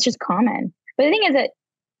 it's just common. But the thing is that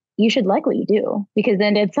you should like what you do, because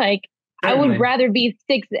then it's like, certainly. I would rather be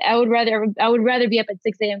up at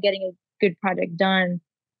 6 a.m. getting a good project done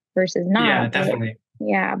versus not. Yeah, definitely.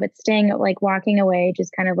 But staying, like walking away,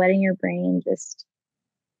 just kind of letting your brain just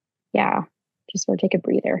sort of take a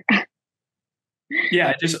breather.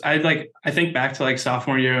 I think back to like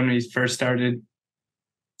sophomore year when we first started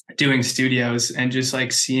doing studios, and just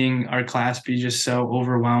like seeing our class be just so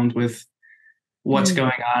overwhelmed with what's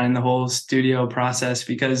going on in the whole studio process,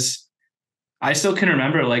 because I still can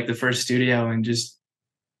remember like the first studio and just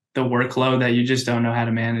the workload that you just don't know how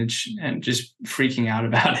to manage and just freaking out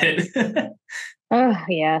about it. Oh,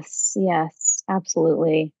 yes,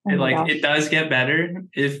 absolutely. Oh it does get better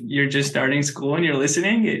if you're just starting school and you're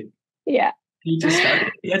listening. You just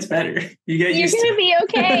start, it gets better. You're going to be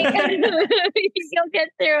okay. You'll get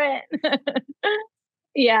through it.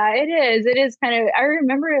 Yeah, it is. It is kind of, I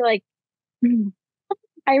remember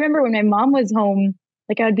when my mom was home,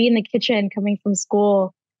 like I would be in the kitchen coming from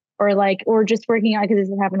school or just working on, because this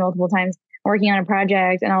has happened multiple times, working on a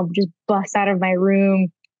project, and I'll just bust out of my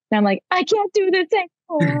room and I'm like, I can't do this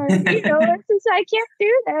anymore. You know, it's just, I can't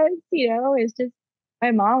do this. You know, it's just,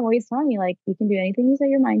 my mom always telling me like, you can do anything you set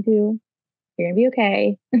your mind to. You're going to be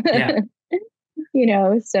okay. Yeah. You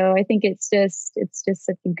know, so I think it's just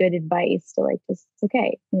such a good advice to like, just, it's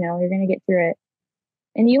okay. You know, you're going to get through it.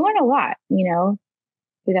 And you learn a lot, you know,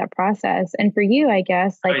 through that process. And for you, I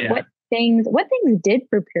guess, like what things did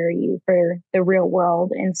prepare you for the real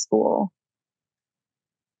world in school?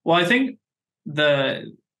 Well, I think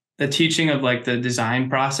the teaching of like the design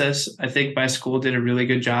process, I think my school did a really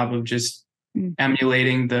good job of just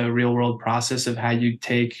emulating the real world process of how you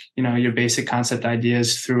take, you know, your basic concept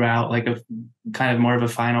ideas throughout like a kind of more of a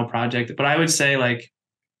final project. But I would say like,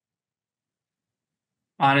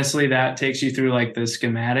 honestly, that takes you through like the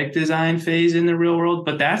schematic design phase in the real world,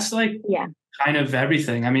 but that's like kind of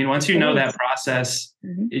everything. I mean, once you know that process,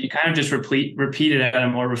 you kind of just repeat it at a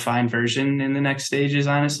more refined version in the next stages,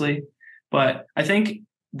 honestly. But I think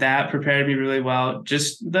that prepared me really well.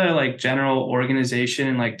 Just the like general organization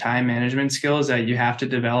and like time management skills that you have to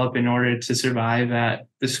develop in order to survive at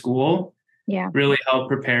the school really help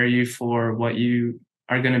prepare you for what you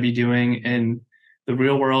are going to be doing in the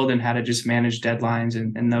real world and how to just manage deadlines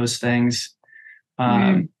and those things.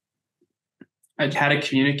 How to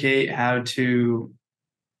communicate, how to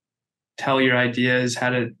tell your ideas,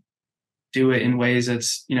 how to do it in ways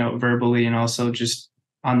that's, you know, verbally and also just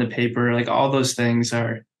on the paper. Like all those things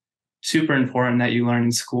are super important that you learn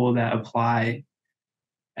in school that apply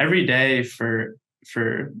every day for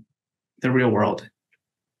the real world.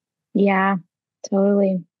 Yeah,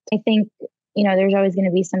 totally. I think, you know, there's always going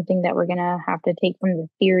to be something that we're going to have to take from the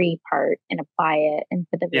theory part and apply it into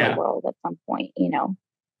the real world at some point, you know.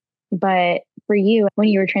 But for you, when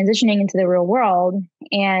you were transitioning into the real world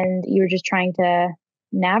and you were just trying to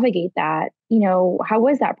navigate that, you know, how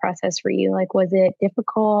was that process for you? Like, was it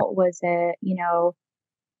difficult? Was it, you know,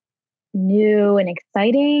 new and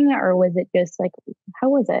exciting, or was it just like, how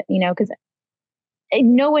was it? Because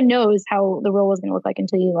no one knows how the role was going to look like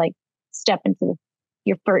until you like step into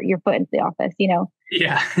your foot into the office,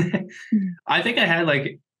 Yeah. I think I had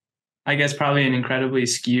like, I guess probably an incredibly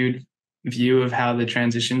skewed view of how the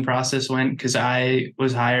transition process went because I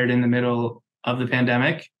was hired in the middle of the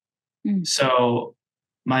pandemic. So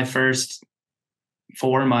my first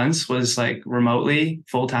 4 months was like remotely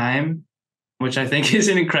full time, which I think is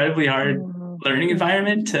an incredibly hard learning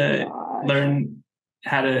environment to learn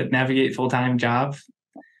how to navigate full-time job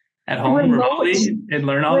at home remotely and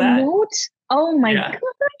learn all that. Oh my gosh,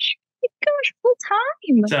 full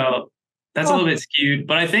time. So that's a little bit skewed,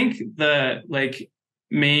 but I think the like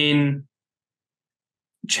main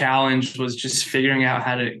challenge was just figuring out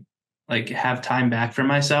how to like have time back for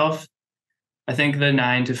myself. I think the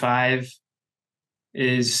 9 to 5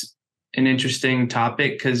 is an interesting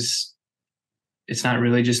topic because it's not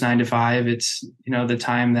really just 9 to 5. It's, the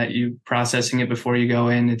time that you processing it before you go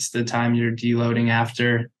in. It's the time you're deloading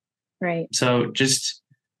after. Right. So just,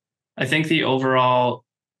 I think the overall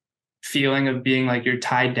feeling of being like you're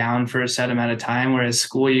tied down for a set amount of time, whereas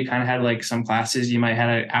school, you kind of had like some classes, you might have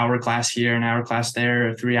an hour class here, an hour class there,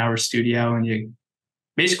 a 3-hour studio, and you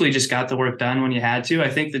basically just got the work done when you had to. I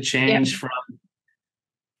think the change from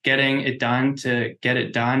getting it done to get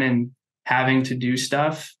it done and having to do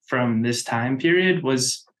stuff from this time period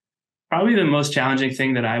was probably the most challenging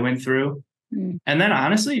thing that I went through. And then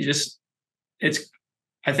honestly, just it's,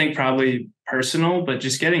 I think probably personal, but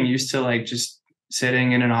just getting used to like just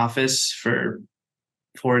sitting in an office for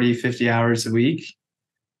 40, 50 hours a week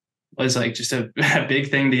was like just a big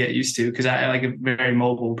thing to get used to because I like a very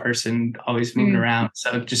mobile person, always moving around.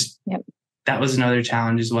 So just that was another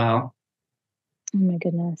challenge as well. Oh my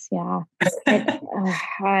goodness. Yeah.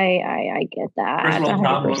 I get that. Personal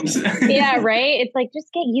problems. Yeah. Right. It's like,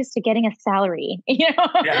 just get used to getting a salary, Yeah.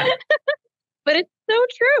 But it's so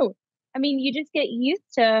true. I mean, you just get used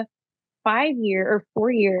to 5 year or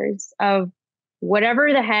 4 years of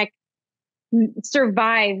whatever the heck,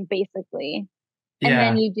 survive basically. And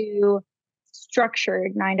then you do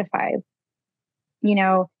structured 9 to 5,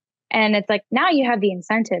 and it's like, now you have the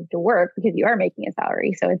incentive to work because you are making a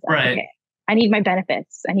salary. So it's like, okay, I need my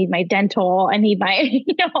benefits. I need my dental. I need my,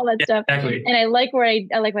 all that stuff. Exactly. And I like what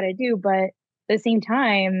I do, but at the same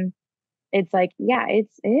time, it's like, it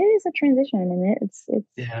is a transition, and it's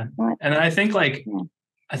not. And I think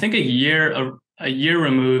I think a year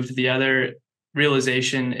removed, the other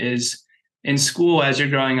realization is in school, as you're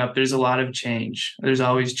growing up, there's a lot of change. There's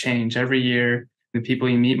always change every year. The people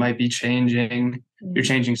you meet might be changing. You're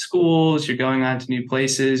changing schools. You're going on to new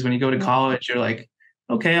places. When you go to college, you're like,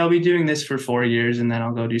 okay, I'll be doing this for 4 years and then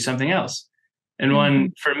I'll go do something else.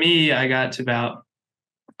 And for me, I got to about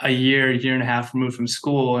a year and a half removed from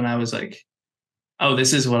school. And I was like, oh,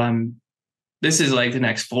 this is like the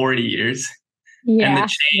next 40 years. Yeah. And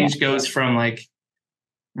the change goes from like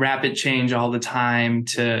rapid change all the time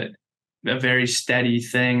to a very steady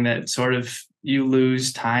thing that sort of you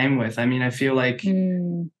lose time with. I mean, I feel like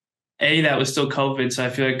that was still COVID. So I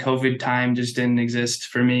feel like COVID time just didn't exist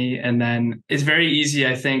for me. And then it's very easy,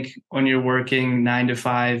 I think, when you're working 9 to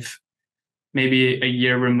 5, maybe a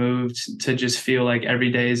year removed, to just feel like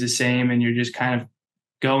every day is the same and you're just kind of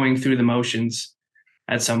going through the motions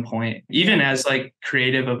at some point. Even as like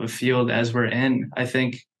creative of a field as we're in, I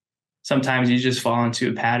think sometimes you just fall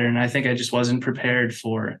into a pattern. I think I just wasn't prepared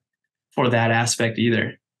for that aspect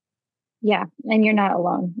either. Yeah. And you're not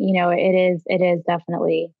alone. It is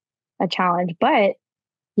definitely a challenge, but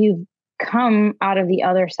you've come out of the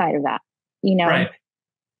other side of that, Right.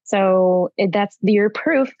 So that's your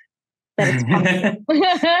proof that it's possible.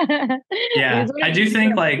 Yeah. I do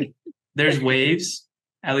think like there's waves,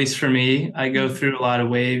 at least for me. I go through a lot of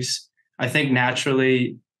waves. I think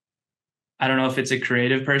naturally, I don't know if it's a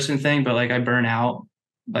creative person thing, but like I burn out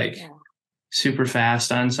super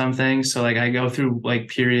fast on something. So like I go through like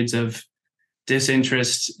periods of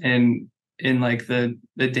disinterest in like the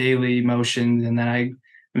daily motions, and then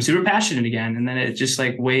I'm super passionate again, and then it just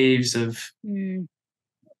like waves of and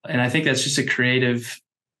I think that's just a creative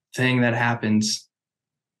thing that happens,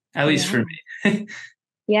 at least for me.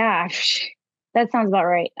 Yeah, that sounds about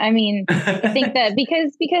right. I mean, I think that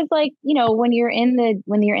because like, when you're in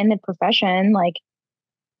the profession, like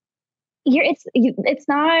it's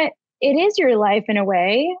not, it is your life in a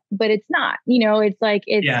way, but it's not, it's like,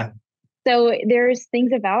 so there's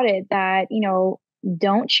things about it that,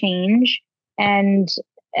 don't change. And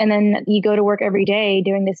then you go to work every day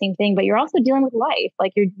doing the same thing, but you're also dealing with life.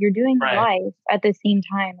 Like you're doing life at the same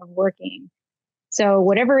time of working. So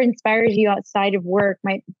whatever inspires you outside of work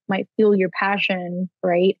might fuel your passion,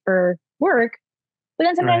 right, for work. But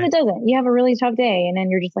then sometimes it doesn't. You have a really tough day, and then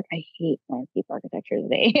you're just like, I hate landscape architecture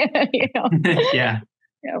today. Yeah.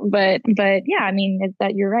 But yeah, I mean, it's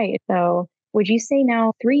that you're right. So would you say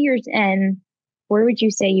now, 3 years in, where would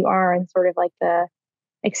you say you are in sort of like the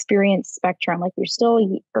experience spectrum? Like you're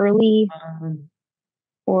still early,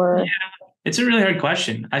 or? Yeah, it's a really hard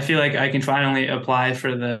question. I feel like I can finally apply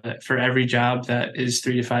for every job that is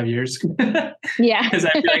 3 to 5 years. Yeah. Because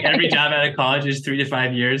I feel like every job out of college is 3 to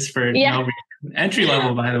 5 years for no reason. Entry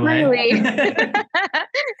level, by the way.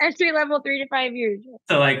 Entry level, 3 to 5 years.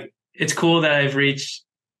 So like, it's cool that I've reached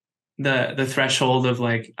the threshold of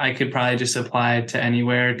like, I could probably just apply to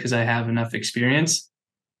anywhere because I have enough experience.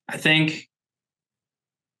 I don't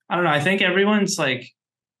know. I think everyone's like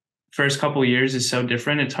first couple years is so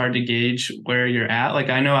different. It's hard to gauge where you're at. Like,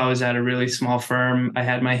 I know I was at a really small firm. I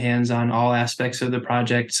had my hands on all aspects of the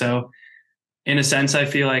project. So in a sense, I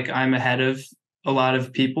feel like I'm ahead of a lot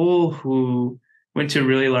of people who went to a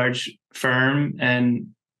really large firm and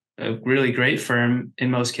a really great firm in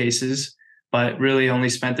most cases, but really only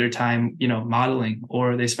spent their time, modeling,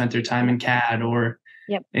 or they spent their time in CAD or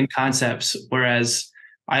in concepts. Whereas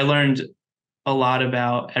I learned a lot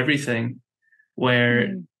about everything,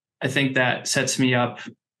 where I think that sets me up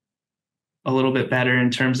a little bit better in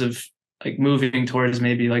terms of like moving towards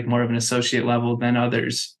maybe like more of an associate level than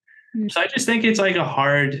others. So I just think it's like a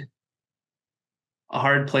hard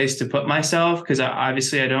place to put myself, because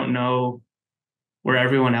obviously I don't know where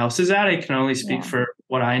everyone else is at. I can only speak for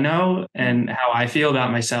what I know and how I feel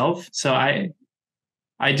about myself. So I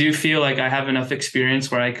do feel like I have enough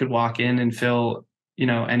experience where I could walk in and fill,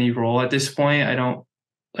 any role at this point. I don't,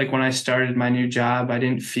 like, when I started my new job, I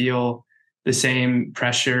didn't feel the same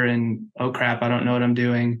pressure and, oh crap, I don't know what I'm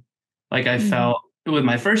doing, like I felt with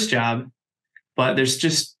my first job. But there's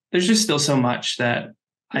just still so much that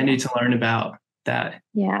I need to learn about that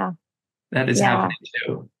is happening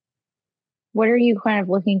too. What are you kind of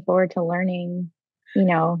looking forward to learning,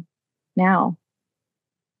 now?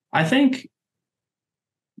 I think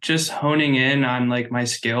just honing in on like my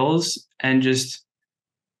skills and just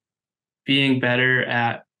being better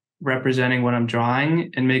at representing what I'm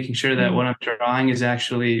drawing and making sure that what I'm drawing is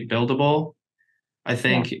actually buildable, I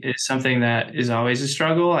think is something that is always a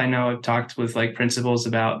struggle. I know I've talked with like principals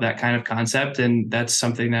about that kind of concept, and that's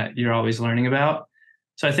something that you're always learning about.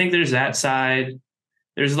 So I think there's that side.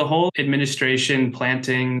 There's the whole administration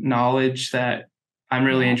planting knowledge that I'm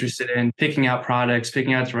really interested in, picking out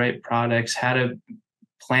the right products, how to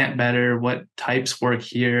plant better, what types work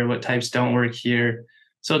here, what types don't work here.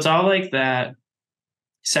 So it's all like that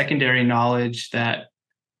secondary knowledge that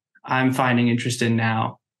I'm finding interest in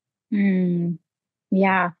now.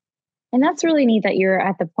 Yeah. And that's really neat that you're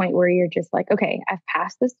at the point where you're just like, okay, I've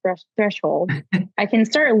passed this threshold. I can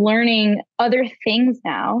start learning other things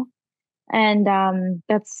now. And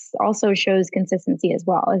that's also shows consistency as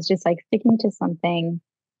well. It's just like sticking to something,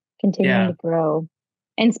 continuing to grow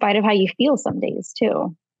in spite of how you feel some days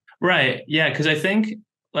too. Right. Yeah. Because I think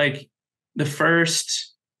like the first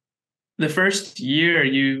year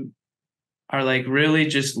you are like really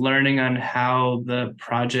just learning on how the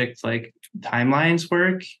project like timelines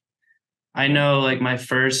work. I know like my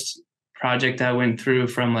first project I went through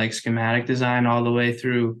from like schematic design all the way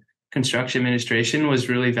through construction administration was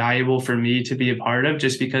really valuable for me to be a part of,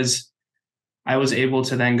 just because I was able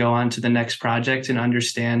to then go on to the next project and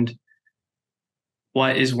understand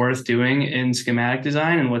what is worth doing in schematic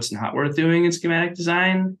design and what's not worth doing in schematic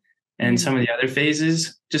design and some of the other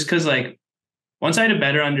phases. Just because like once I had a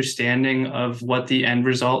better understanding of what the end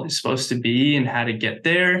result is supposed to be and how to get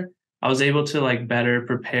there, I was able to like better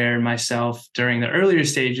prepare myself during the earlier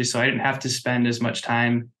stages, so I didn't have to spend as much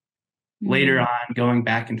time later on going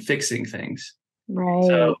back and fixing things. Right.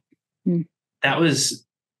 So that is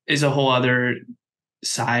a whole other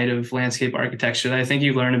side of landscape architecture that I think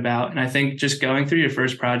you learn about. And I think just going through your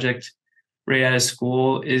first project right out of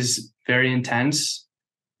school is very intense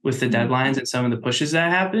with the deadlines and some of the pushes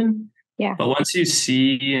that happen. Yeah. But once you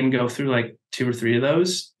see and go through like 2 or 3 of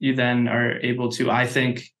those, you then are able to, I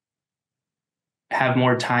think, have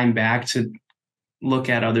more time back to look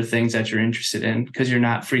at other things that you're interested in, because you're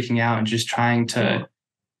not freaking out and just trying to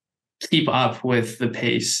keep up with the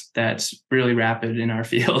pace that's really rapid in our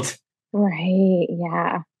field. Right.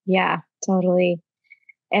 Yeah. Yeah, totally.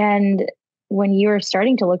 And when you were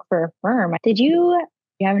starting to look for a firm, did you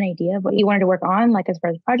have an idea of what you wanted to work on, like as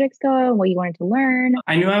far as projects go, and what you wanted to learn?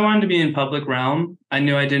 I knew I wanted to be in public realm. I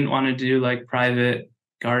knew I didn't want to do like private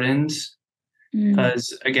gardens,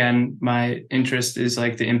 because again, my interest is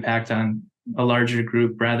like the impact on a larger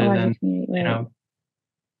group rather than,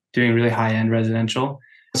 doing really high-end residential.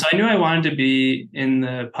 So I knew I wanted to be in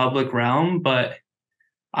the public realm, but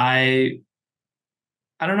I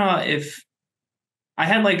don't know if I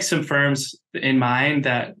had like some firms in mind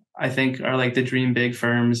that I think are like the dream big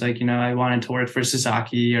firms. Like, I wanted to work for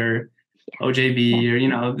Sasaki or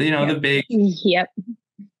OJB or, the big,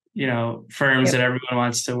 firms that everyone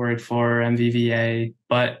wants to work for, MVVA.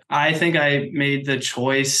 But I think I made the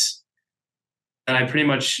choice that I pretty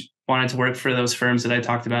much wanted to work for those firms that I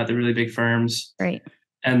talked about, the really big firms. Right.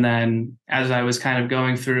 And then as I was kind of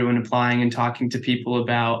going through and applying and talking to people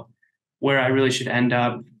about where I really should end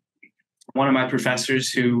up, one of my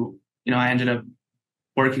professors who, I ended up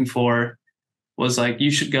working for was like,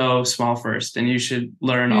 you should go small first and you should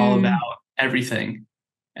learn all about everything.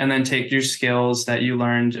 And then take your skills that you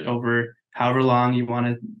learned over however long you want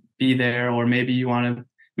to be there, or maybe you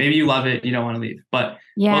love it, you don't want to leave. But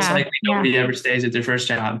most likely nobody ever stays at their first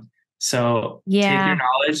job. So take your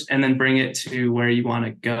knowledge and then bring it to where you want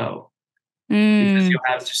to go, because you'll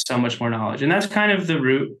have just so much more knowledge. And that's kind of the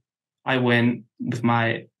route I went with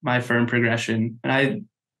my firm progression, and I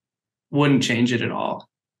wouldn't change it at all.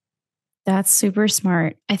 That's super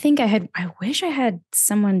smart. I wish I had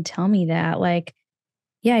someone tell me that, like,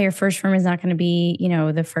 yeah, your first firm is not going to be,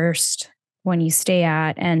 the first one you stay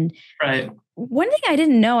at. And one thing I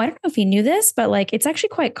didn't know, I don't know if you knew this, but like, it's actually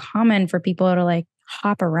quite common for people to like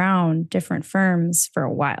hop around different firms for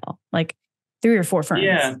a while, like 3 or 4 firms.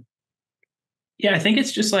 Yeah. I think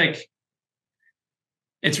it's just like,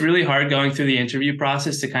 it's really hard going through the interview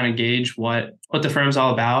process to kind of gauge what the firm's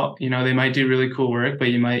all about. They might do really cool work, but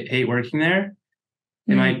you might hate working there.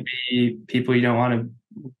 It might be people you don't want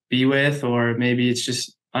to be with, or maybe it's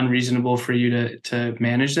just unreasonable for you to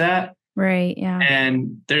manage that. Right. Yeah.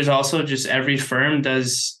 And there's also just every firm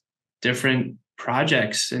does different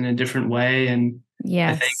projects in a different way. And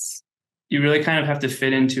I think you really kind of have to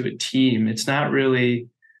fit into a team. It's not really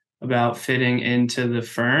about fitting into the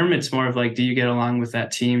firm. It's more of like, do you get along with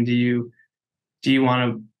that team? Do you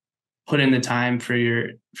want to put in the time for your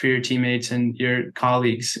teammates and your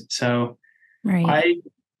colleagues? So I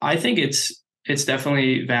think it's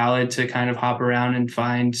definitely valid to kind of hop around and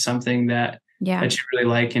find something that you really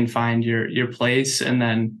like and find your place, and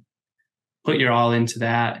then put your all into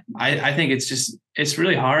that. I think it's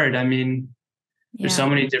really hard. I mean, there's so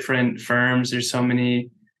many different firms. There's so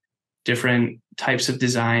many different types of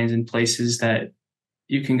designs and places that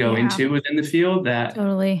you can go into within the field that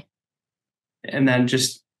totally. And then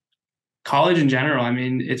just college in general. I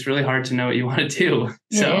mean, it's really hard to know what you want to do.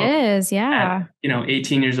 So it is. Yeah. At,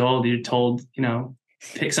 18 years old, you're told,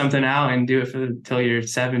 pick something out and do it until you're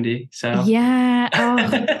 70. So yeah.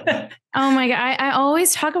 Oh my God. I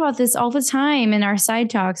always talk about this all the time in our side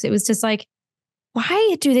talks. It was just like,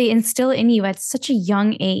 why do they instill in you at such a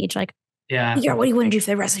young age? Like, what do you want to do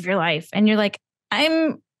for the rest of your life? And you're like,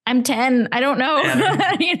 I'm 10. I don't know.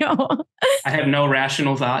 I have no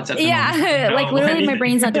rational thoughts at the moment. Like literally my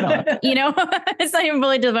brain's not developed, it's not even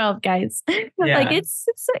fully developed, guys. Like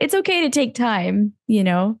it's okay to take time,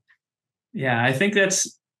 Yeah. I think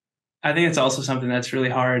it's also something that's really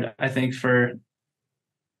hard. I think for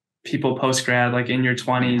people post-grad, like in your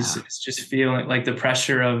 20s, it's just feeling like the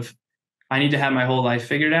pressure of, I need to have my whole life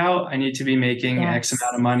figured out. I need to be making X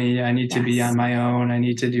amount of money. I need to be on my own. I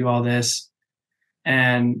need to do all this.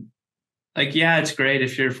 And like, it's great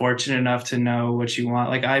if you're fortunate enough to know what you want.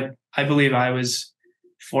 Like I believe I was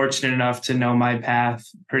fortunate enough to know my path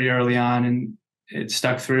pretty early on, and it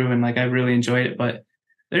stuck through, and like, I really enjoyed it. But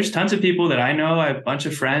there's tons of people that I know. I have a bunch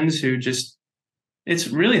of friends who it's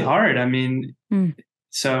really hard. I mean,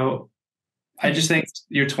 so I just think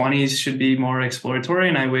your 20s should be more exploratory.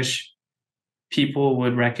 And I wish people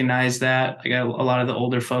would recognize that. Like a lot of the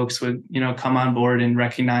older folks would, come on board and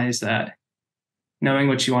recognize that knowing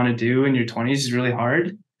what you want to do in your 20s is really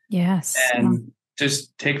hard. Yes. And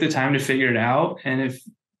just take the time to figure it out. And if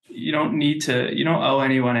you don't owe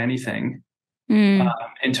anyone anything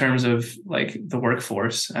in terms of like the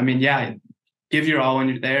workforce. I mean, give your all when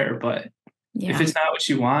you're there, but if it's not what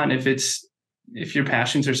you want, if your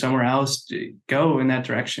passions are somewhere else, go in that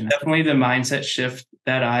direction. Definitely the mindset shift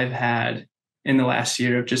that I've had in the last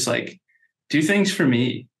year of just like, do things for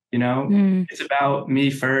me, it's about me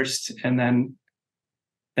first. And then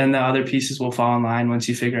the other pieces will fall in line once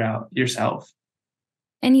you figure out yourself.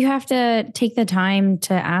 And you have to take the time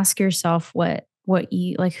to ask yourself what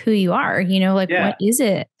you like, who you are, what is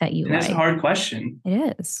it that you like? That's a hard question.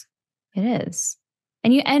 It is.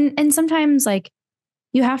 And sometimes like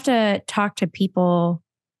you have to talk to people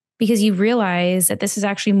because you realize that this is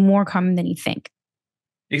actually more common than you think.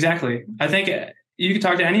 Exactly. I think you can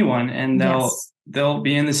talk to anyone and they'll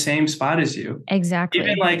be in the same spot as you. Exactly.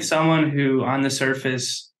 Even like someone who on the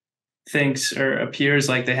surface thinks or appears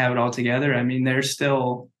like they have it all together. I mean, they're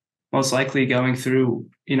still most likely going through,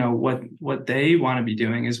 what they want to be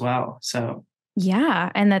doing as well. So yeah.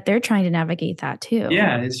 And that they're trying to navigate that too.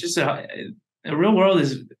 Yeah. It's just the real world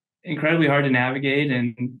is incredibly hard to navigate.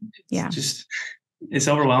 And it's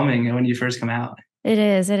overwhelming when you first come out. It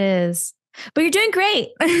is. But you're doing great.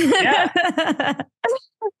 Yeah.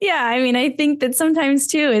 Yeah. I mean, I think that sometimes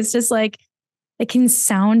too, it's just like, it can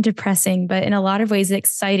sound depressing, but in a lot of ways, it's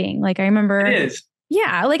exciting. Like I remember, it is.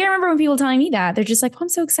 Yeah. Like I remember when people telling me that, they're just like, I'm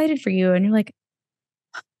so excited for you. And you're like,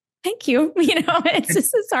 thank you.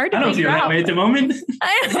 It's hard to I don't feel that way at the moment.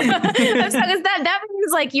 that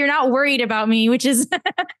means like, you're not worried about me, which is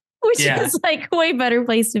like a way better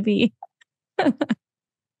place to be.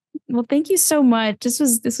 Well, thank you so much. This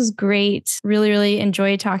was great. Really, really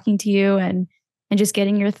enjoyed talking to you and just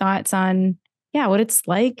getting your thoughts on, what it's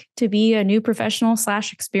like to be a new professional /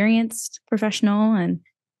 experienced professional and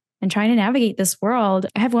trying to navigate this world.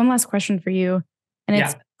 I have one last question for you, and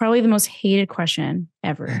it's probably the most hated question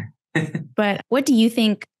ever. But what do you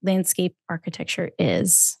think landscape architecture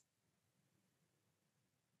is?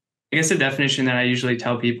 I guess the definition that I usually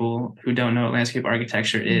tell people who don't know what landscape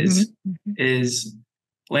architecture is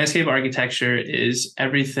landscape architecture is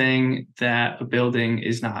everything that a building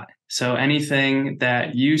is not. So anything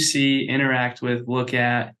that you see, interact with, look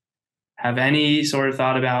at, have any sort of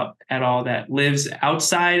thought about at all that lives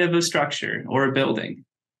outside of a structure or a building,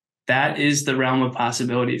 that is the realm of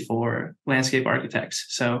possibility for landscape architects.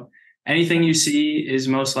 So anything you see is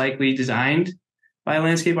most likely designed by a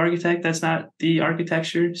landscape architect. That's not the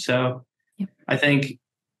architecture. So I think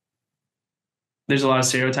there's a lot of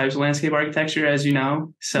stereotypes of landscape architecture, as you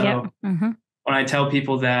know. So when I tell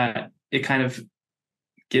people that, it kind of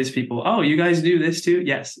gives people, oh, you guys do this too?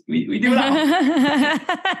 Yes, we do it all.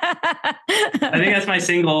 I think that's my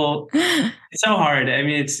single. It's so hard. I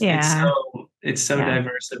mean, it's so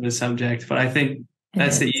diverse of a subject, but I think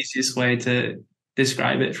that's the easiest way to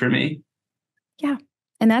describe it for me. Yeah.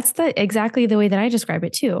 And that's exactly the way that I describe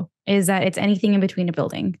it too, is that it's anything in between a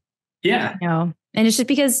building. Yeah. And it's just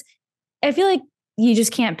because I feel like you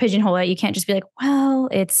just can't pigeonhole it. You can't just be like, well,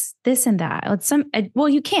 it's this and that. Well,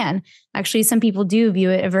 you can. Actually, some people do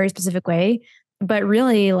view it a very specific way. But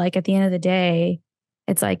really, like at the end of the day,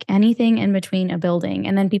 it's like anything in between a building.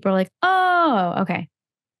 And then people are like, oh, okay.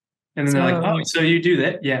 And then they're like, oh, so you do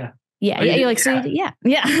that? Yeah. Yeah. Oh, You're like, so yeah.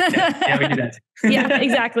 Yeah, we do that. Yeah,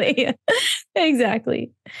 exactly.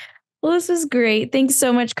 Exactly. Well, this was great. Thanks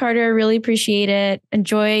so much, Carter. I really appreciate it.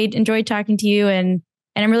 Enjoyed talking to you. And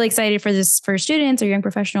I'm really excited for this for students or young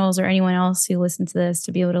professionals or anyone else who listens to this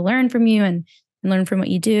to be able to learn from you and learn from what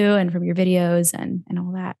you do and from your videos and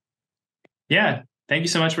all that. Yeah. Thank you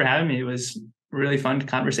so much for having me. It was a really fun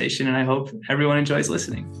conversation and I hope everyone enjoys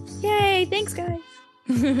listening. Yay. Thanks, guys.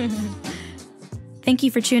 Thank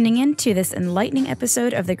you for tuning in to this enlightening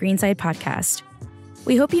episode of the Greenside Podcast.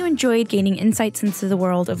 We hope you enjoyed gaining insights into the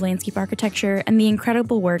world of landscape architecture and the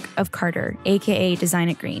incredible work of Carter, aka Design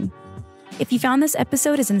It Green. If you found this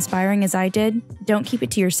episode as inspiring as I did, don't keep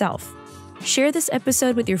it to yourself. Share this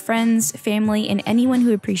episode with your friends, family, and anyone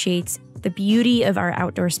who appreciates the beauty of our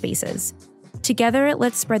outdoor spaces. Together,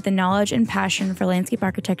 let's spread the knowledge and passion for landscape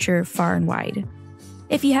architecture far and wide.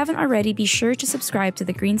 If you haven't already, be sure to subscribe to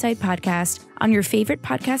the Greenside Podcast on your favorite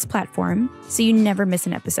podcast platform so you never miss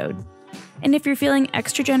an episode. And if you're feeling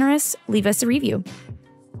extra generous, leave us a review.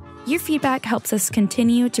 Your feedback helps us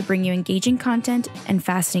continue to bring you engaging content and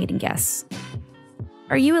fascinating guests.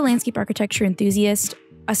 Are you a landscape architecture enthusiast,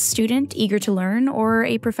 a student eager to learn, or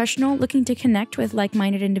a professional looking to connect with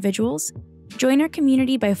like-minded individuals? Join our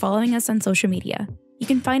community by following us on social media. You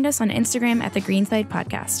can find us on Instagram at the Greenside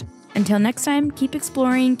Podcast. Until next time, keep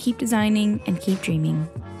exploring, keep designing, and keep dreaming.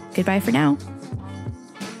 Goodbye for now.